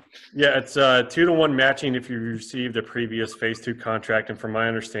more time? Yeah, it's 2-to-1 matching if you received a previous phase two contract, and from my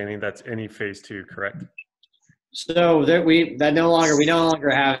understanding, that's any phase two, correct? So we no longer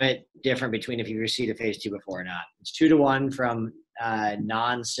have it different between if you received a phase two before or not. It's 2-to-1 from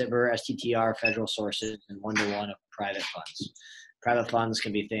non-SBIR, STTR federal sources, and 1-to-1 of private funds. Private funds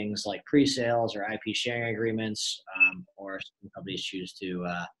can be things like pre-sales or IP sharing agreements, or some companies choose to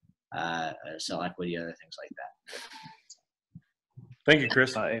sell equity, other things like that. Thank you,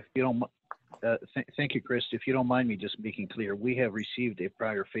 Chris. If you don't, thank you, Chris. If you don't mind me just making clear, we have received a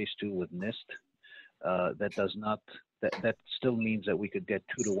prior phase two with NIST. That does not. That still means that we could get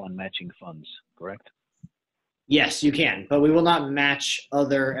 2-to-1 matching funds, correct? Yes, you can, but we will not match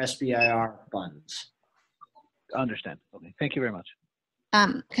other SBIR funds. Understand. Okay. Thank you very much.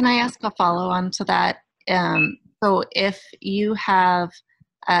 Can I ask a follow-on to that? So if you have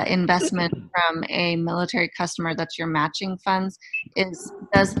investment from a military customer that's your matching funds,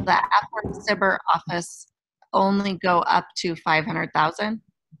 does the AFWERX SBIR office only go up to $500,000?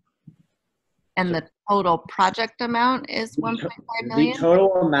 And the total project amount is 1.5 million? The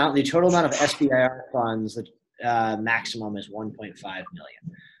total amount of SBIR funds, the maximum is 1.5 million.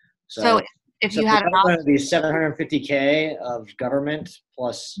 So if you had an option, it would be 750K of government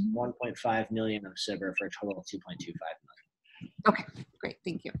plus 1.5 million of SBIR for a total of 2.25 million. Okay, great,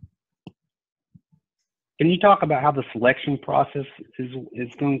 thank you. Can you talk about how the selection process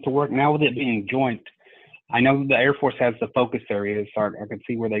is going to work now with it being joint? I know the Air Force has the focus areas, so I can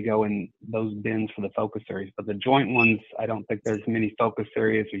see where they go in those bins for the focus areas, but the joint ones, I don't think there's many focus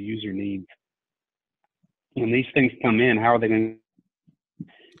areas or user needs. When these things come in, how are they going to?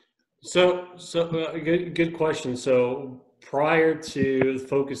 So good question. So prior to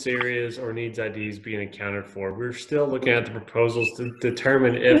focus areas or needs IDs being accounted for, we're still looking at the proposals to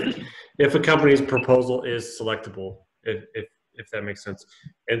determine if a company's proposal is selectable, if that makes sense.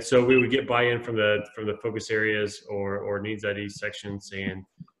 And so we would get buy-in from the focus areas or needs ID section saying,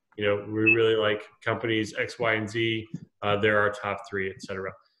 we really like companies X, Y, and Z. They're our top 3, et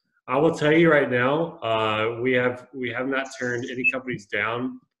cetera. I will tell you right now, we have not turned any companies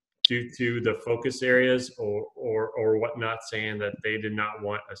down due to the focus areas or whatnot, saying that they did not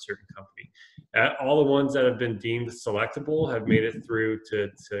want a certain company. All the ones that have been deemed selectable have made it through to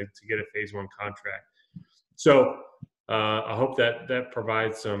get a phase 1 contract. So I hope that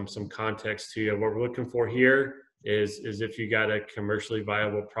provides some context to you. What we're looking for here is if you got a commercially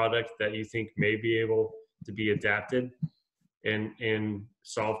viable product that you think may be able to be adapted and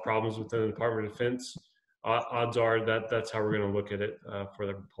solve problems within the Department of Defense, odds are that that's how we're going to look at it for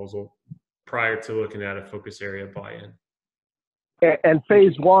the proposal prior to looking at a focus area buy-in. And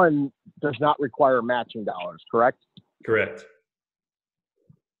phase one does not require matching dollars, correct? Correct.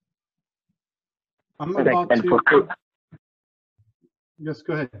 I'm about to. Yes,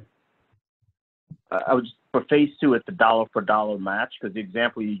 go ahead. I was for phase two, it's a dollar for dollar match, because the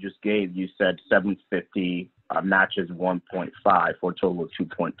example you just gave, you said 750 matches 1.5 for a total of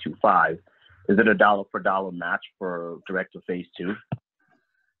 2.25. Is it a dollar for dollar match for direct to phase two?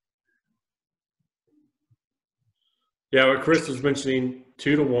 Yeah, what Chris was mentioning,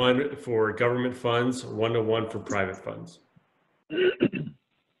 2 to 1 for government funds, 1 to 1 for private funds.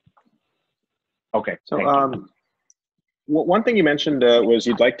 Okay. So one thing you mentioned was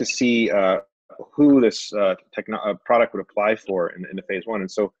you'd like to see who this product would apply for in the phase one.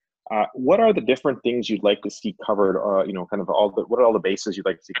 And so what are the different things you'd like to see covered, kind of what are all the bases you'd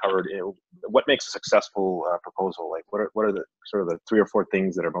like to see covered? What makes a successful proposal? Like what are the sort of the 3 or 4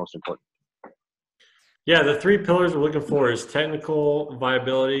 things that are most important? Yeah, the 3 pillars we're looking for is technical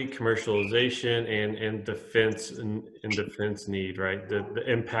viability, commercialization, and defense and defense need, right? The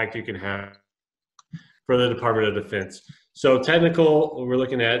impact you can have for the Department of Defense. So technical, we're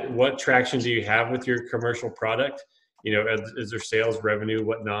looking at what traction do you have with your commercial product? Is there sales revenue?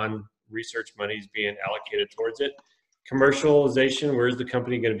 What non-research money is being allocated towards it? Commercialization, where's the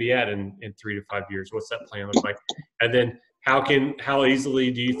company going to be at in 3 to 5 years? What's that plan look like? And then how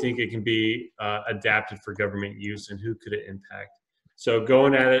easily do you think it can be adapted for government use, and who could it impact? So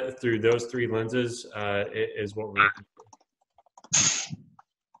going at it through those 3 lenses is what we're looking for.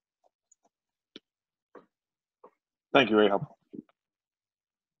 Thank you, very helpful.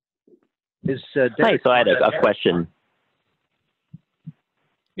 Hi, so I had a question.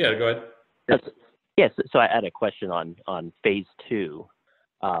 Yeah, go ahead. Yes, so I had a question on phase 2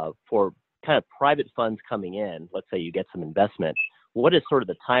 for kind of private funds coming in. Let's say you get some investment. What is sort of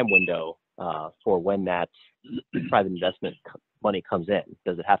the time window for when that private investment money comes in?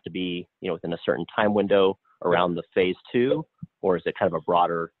 Does it have to be within a certain time window around the phase 2, or is it kind of a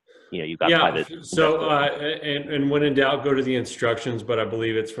broader? You've got private. So and when in doubt, go to the instructions. But I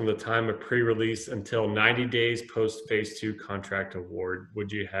believe it's from the time of pre-release until 90 days post phase 2 contract award.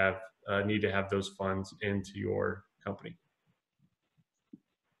 Would you need to have those funds into your company?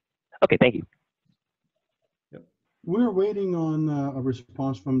 Okay, thank you. Yep. We're waiting on a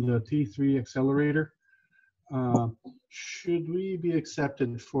response from the T3 accelerator. Should we be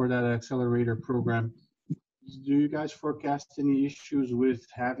accepted for that accelerator program? Do you guys forecast any issues with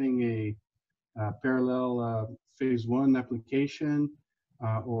having a parallel phase 1 application,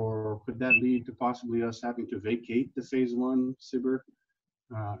 or could that lead to possibly us having to vacate the phase 1 SBIR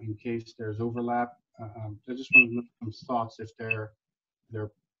in case there's overlap? I just want to know some thoughts if there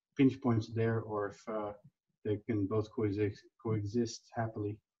are pinch points there, or if they can both coexist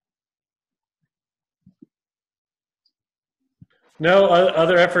happily. No,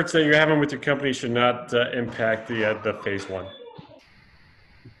 other efforts that you're having with your company should not impact the phase 1.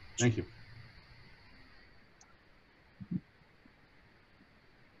 Thank you.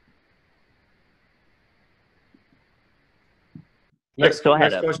 So I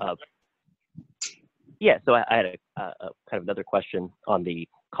had a kind of another question on the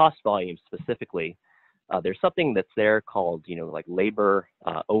cost volume specifically. There's something that's there called like labor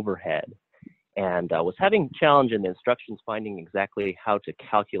overhead, and was having challenge in the instructions finding exactly how to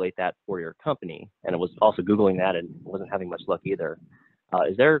calculate that for your company, and I was also Googling that and wasn't having much luck either.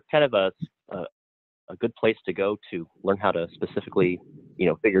 Is there kind of a good place to go to learn how to specifically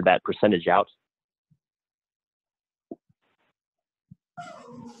figure that percentage out?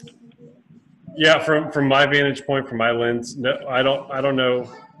 Yeah, from my vantage point, from my lens, no, I don't know.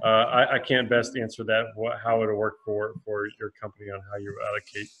 I can't best answer that. How it'll work for your company on how you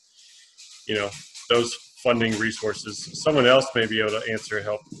allocate, those funding resources. Someone else may be able to answer,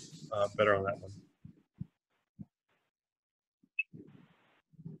 help better on that one.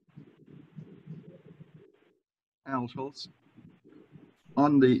 Al Schultz.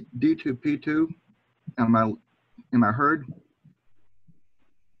 On the D2P2, am I heard?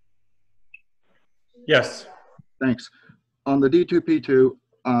 Yes. Thanks. On the D2P2,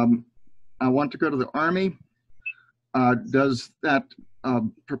 I want to go to the Army. Does that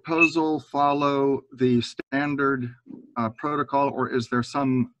proposal follow the standard protocol, or is there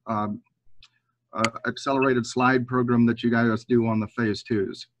some accelerated slide program that you guys do on the phase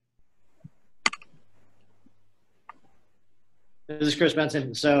 2s? This is Chris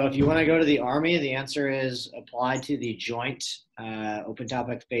Benson. So if you want to go to the Army, the answer is apply to the joint open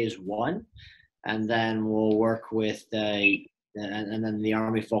topic phase 1. And then we'll work with the and then the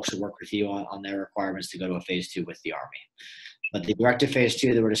Army folks will work with you on their requirements to go to a phase 2 with the Army. But the directive phase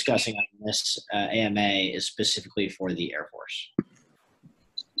 2 that we're discussing on this AMA is specifically for the Air Force.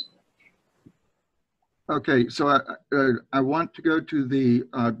 Okay, so I want to go to the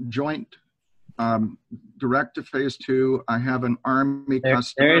joint directive phase 2. I have an Army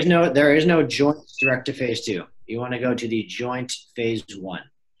customer. There is no joint directive phase 2. You want to go to the joint phase 1.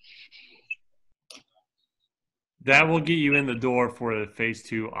 That will get you in the door for the phase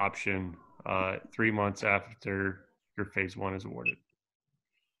 2 option 3 months after your phase 1 is awarded.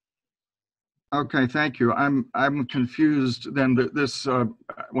 Okay, thank you. I'm confused then. This I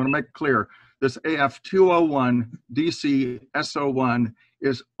want to make clear. This AF201 DC SO1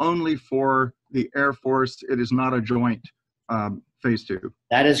 is only for the Air Force. It is not a joint phase 2.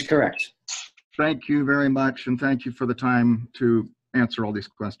 That is correct. Thank you very much, and thank you for the time to answer all these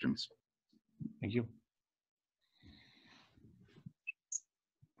questions. Thank you.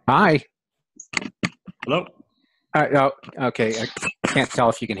 Hi. Hello. Oh, okay. I can't tell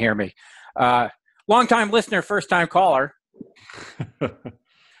if you can hear me. Long-time listener, first-time caller.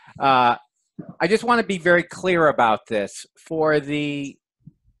 I just want to be very clear about this. For the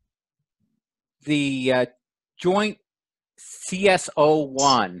joint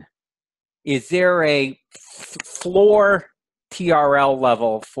CSO1, is there a floor TRL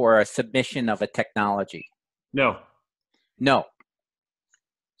level for a submission of a technology? No. No.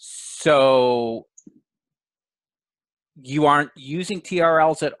 So you aren't using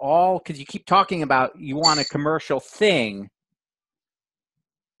TRLs at all? Because you keep talking about you want a commercial thing,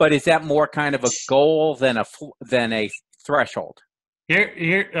 but is that more kind of a goal than a threshold?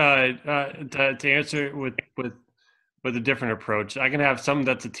 Here, to answer it with a different approach, I can have something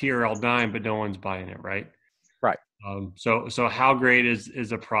that's a TRL 9, but no one's buying it, right? Right. So how great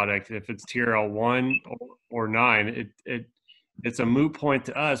is a product if it's TRL 1 or 9? It's a moot point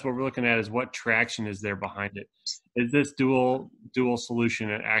to us. What we're looking at is what traction is there behind it. Is this dual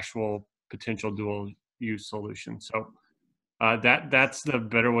solution an actual potential dual use solution? So that's the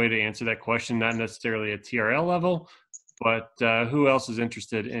better way to answer that question. Not necessarily a TRL level, but who else is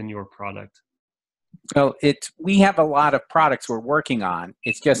interested in your product? Well, we have a lot of products we're working on.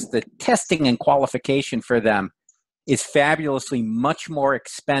 It's just the testing and qualification for them is fabulously much more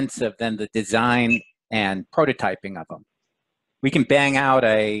expensive than the design and prototyping of them. We can bang out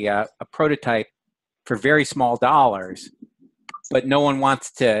a prototype for very small dollars, but no one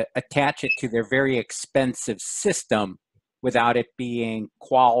wants to attach it to their very expensive system without it being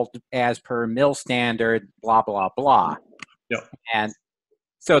qualified as per mill standard, blah, blah, blah. Yep. And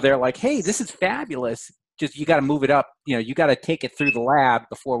so they're like, hey, this is fabulous. Just you got to move it up. You got to take it through the lab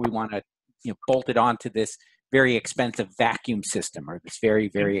before we want to bolt it onto this very expensive vacuum system or this very,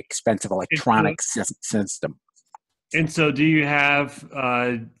 very expensive electronic system. And so do you have,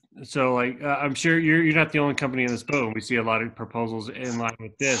 I'm sure you're not the only company in this boat, and we see a lot of proposals in line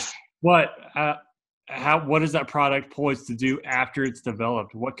with this. What is that product poised to do after it's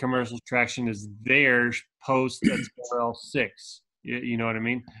developed? What commercial traction is there post SBIR 6? You know what I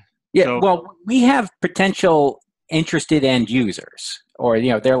mean? Yeah, so, well, we have potential interested end users, or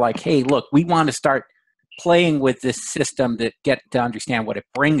they're like, hey, look, we want to start playing with this system to get to understand what it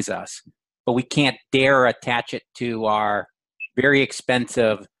brings us, but we can't dare attach it to our very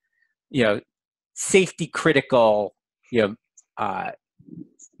expensive, safety critical,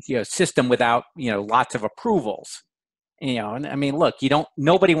 system without, lots of approvals. And I mean, look,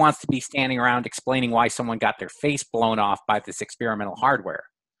 nobody wants to be standing around explaining why someone got their face blown off by this experimental hardware.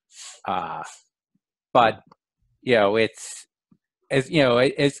 But it's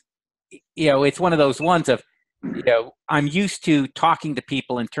it's one of those ones of, I'm used to talking to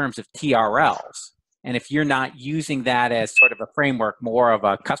people in terms of TRLs. And if you're not using that as sort of a framework, more of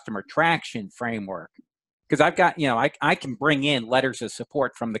a customer traction framework, because I've got, I can bring in letters of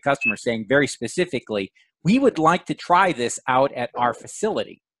support from the customer saying very specifically, we would like to try this out at our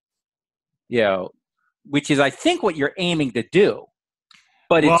facility, which is, I think, what you're aiming to do.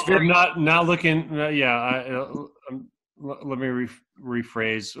 But it's very I'm not looking. Let me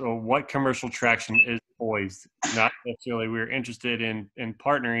rephrase. What commercial traction is poised? Not necessarily we're interested in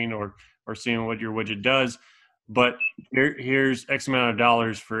partnering or seeing what your widget does, but here's X amount of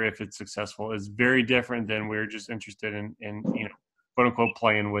dollars for if it's successful. Is very different than we're just interested in quote unquote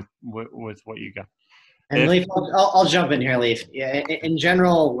playing with what you got. And Leif, I'll jump in here, Leif. Yeah, in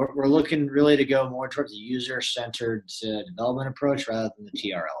general, we're looking really to go more towards a user-centered development approach rather than the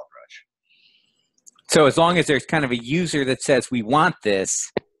TRL approach. So as long as there's kind of a user that says we want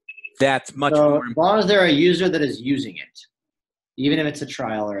this, that's much more. As long as they're a user that is using it, even if it's a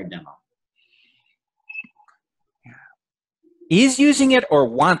trial or a demo. Is using it or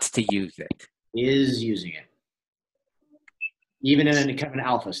wants to use it? Is using it, even in a kind of an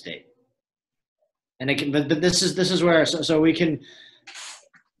alpha state. And it can, but this is where so we can.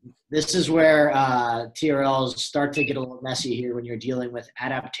 This is where TRLs start to get a little messy here when you're dealing with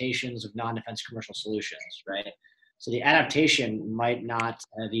adaptations of non-defense commercial solutions, right? So the adaptation might not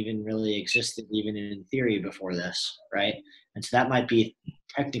have even really existed even in theory before this, right? And so that might be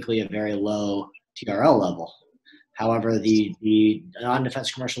technically a very low TRL level. However, the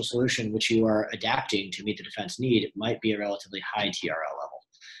non-defense commercial solution, which you are adapting to meet the defense need, might be a relatively high TRL level.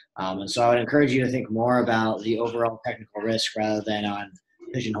 And so I would encourage you to think more about the overall technical risk rather than on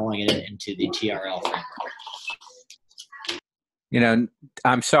pigeonholing it into the TRL framework. You know,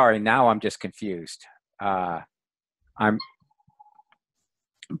 I'm sorry. Now I'm just confused.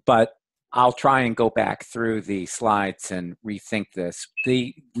 But I'll try and go back through the slides and rethink this.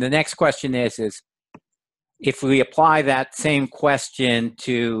 The next question is if we apply that same question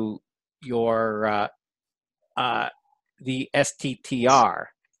to your the STTR,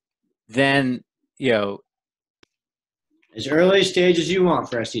 then as early stage as you want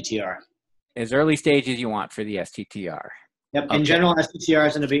for STTR. As early stage as you want for the STTR. Yep. Okay. In general,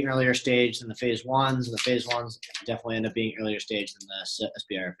 STTRs end up being earlier stage than the phase ones, and the phase ones definitely end up being earlier stage than the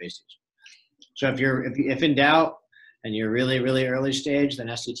SBIR phase twos. So if in doubt and you're really, really early stage, then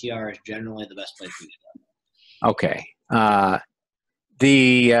STTR is generally the best place to go. Okay.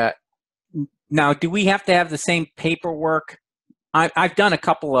 Now, do we have to have the same paperwork? I've done a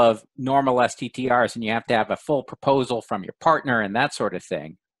couple of normal STTRs, and you have to have a full proposal from your partner and that sort of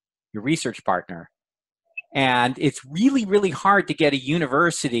thing, your research partner. And it's really, really hard to get a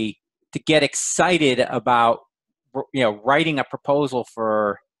university to get excited about, writing a proposal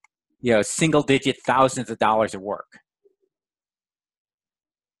for, single-digit thousands of dollars of work.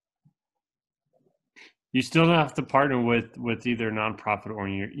 You still don't have to partner with either nonprofit or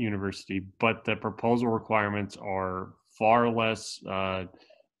university, but the proposal requirements are far less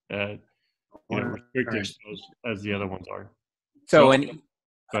restrictive as the other ones are. So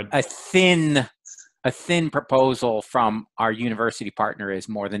a thin proposal from our university partner is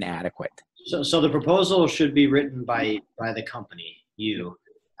more than adequate. So the proposal should be written by the company, you,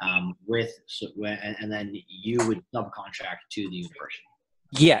 and then you would subcontract to the university.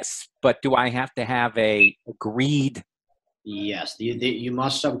 Yes, but do I have to have a agreed? Yes, you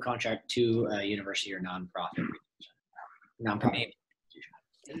must subcontract to a university or nonprofit.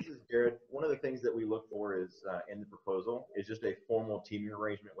 And this is Jared. One of the things that we look for is in the proposal is just a formal teaming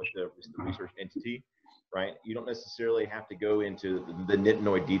arrangement with the research entity, right? You don't necessarily have to go into the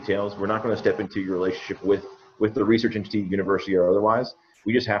nitnoid details. We're not going to step into your relationship with the research entity, university, or otherwise.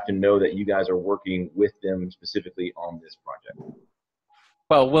 We just have to know that you guys are working with them specifically on this project.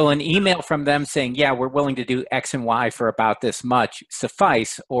 Well, will an email from them saying, yeah, we're willing to do X and Y for about this much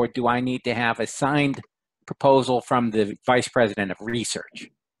suffice, or do I need to have a signed proposal from the vice president of research?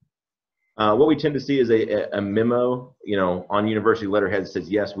 What we tend to see is a memo, on university letterhead that says,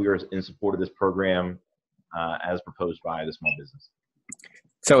 yes, we are in support of this program as proposed by the small business.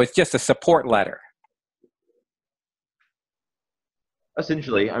 So it's just a support letter.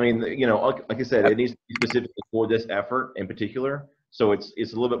 Essentially, I mean, like I said, it needs to be specific for this effort in particular. So it's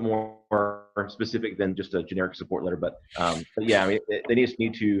a little bit more specific than just a generic support letter. But yeah, I mean,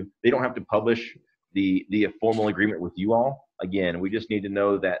 they don't have to publish the formal agreement with you all. Again, we just need to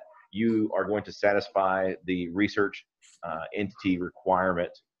know that you are going to satisfy the research entity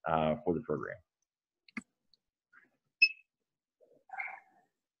requirement for the program.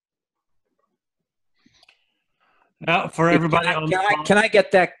 Now, for everybody can I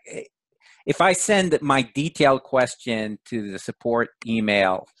get that? If I send my detailed question to the support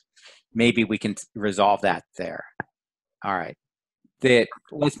email, maybe we can resolve that there. All right.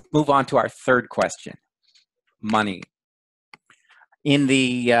 Let's move on to our third question, money. In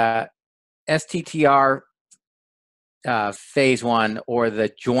the STTR phase one or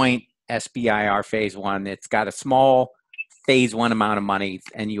the joint SBIR phase one, it's got a small phase one amount of money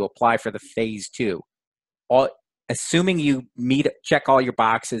and you apply for the phase two. Assuming you check all your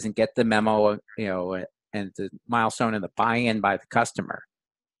boxes and get the memo, and the milestone and the buy-in by the customer,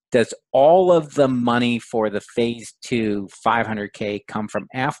 does all of the money for the phase two 500K come from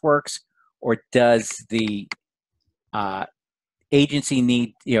AFWERX, or does the agency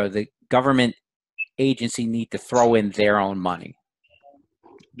need, the government agency need to throw in their own money?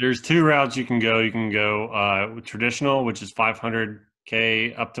 There's two routes you can go. You can go with traditional, which is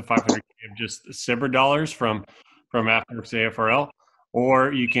 500K up to 500K of just SBIR dollars from AFWERX AFRL,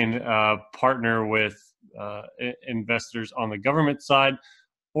 or you can partner with investors on the government side.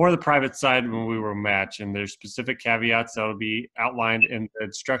 or the private side when we will match. And there's specific caveats that will be outlined in the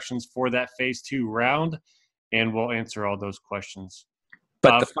instructions for that phase 2 round, and we'll answer all those questions.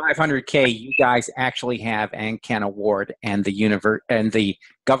 But the 500K you guys actually have and can award, and the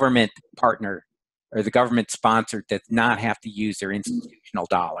government partner or the government sponsor does not have to use their institutional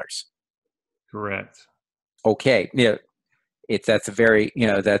dollars. Correct. Okay. Yeah. That's a very,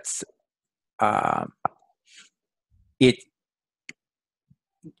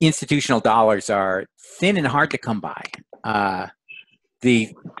 institutional dollars are thin and hard to come by.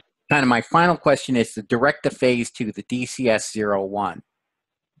 The kind of my final question is the direct to phase 2, the DCS 01.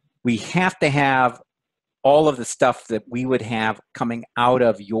 We have to have all of the stuff that we would have coming out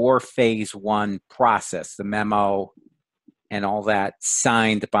of your phase 1 process, the memo and all that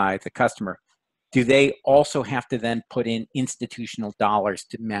signed by the customer. Do they also have to then put in institutional dollars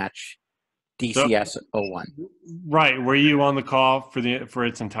to match DCS 01? Right. Were you on the call for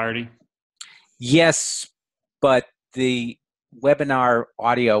its entirety? Yes, but the webinar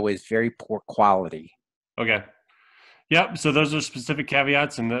audio is very poor quality. Okay. Yep. So those are specific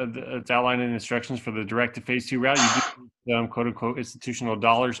caveats, and it's outlined in the instructions for the direct to phase 2 route. You do quote unquote institutional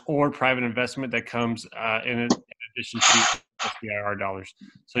dollars or private investment that comes in addition to SBIR dollars.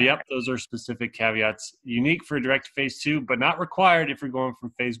 So yep, those are specific caveats unique for direct to phase 2, but not required if you're going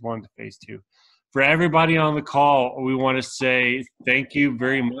from phase 1 to phase 2. For everybody on the call, we want to say thank you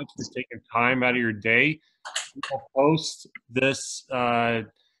very much for taking time out of your day. We'll post this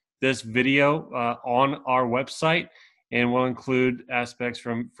this video on our website, and we'll include aspects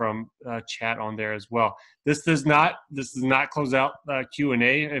from chat on there as well. This does not close out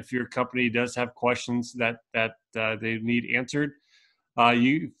Q&A. If your company does have questions that they need answered,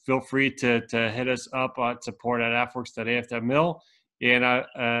 you feel free to hit us up at support@afworks.af.mil, and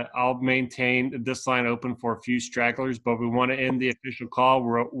I'll maintain this line open for a few stragglers, but we want to end the official call.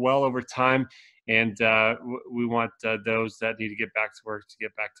 We're well over time, and we want those that need to get back to work to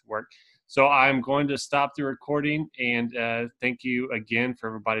get back to work. So I'm going to stop the recording, and thank you again for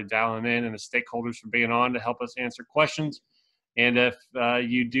everybody dialing in and the stakeholders for being on to help us answer questions. And if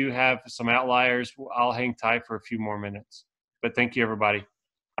you do have some outliers, I'll hang tight for a few more minutes. But thank you, everybody.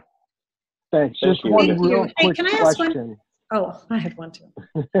 Thanks. Just one real quick can I ask question. one? Oh, I had one too.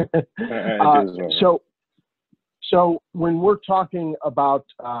 So when we're talking about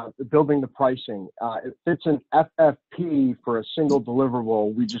building the pricing, if it's an FFP for a single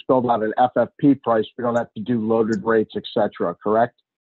deliverable, we just build out an FFP price. We don't have to do loaded rates, et cetera, correct?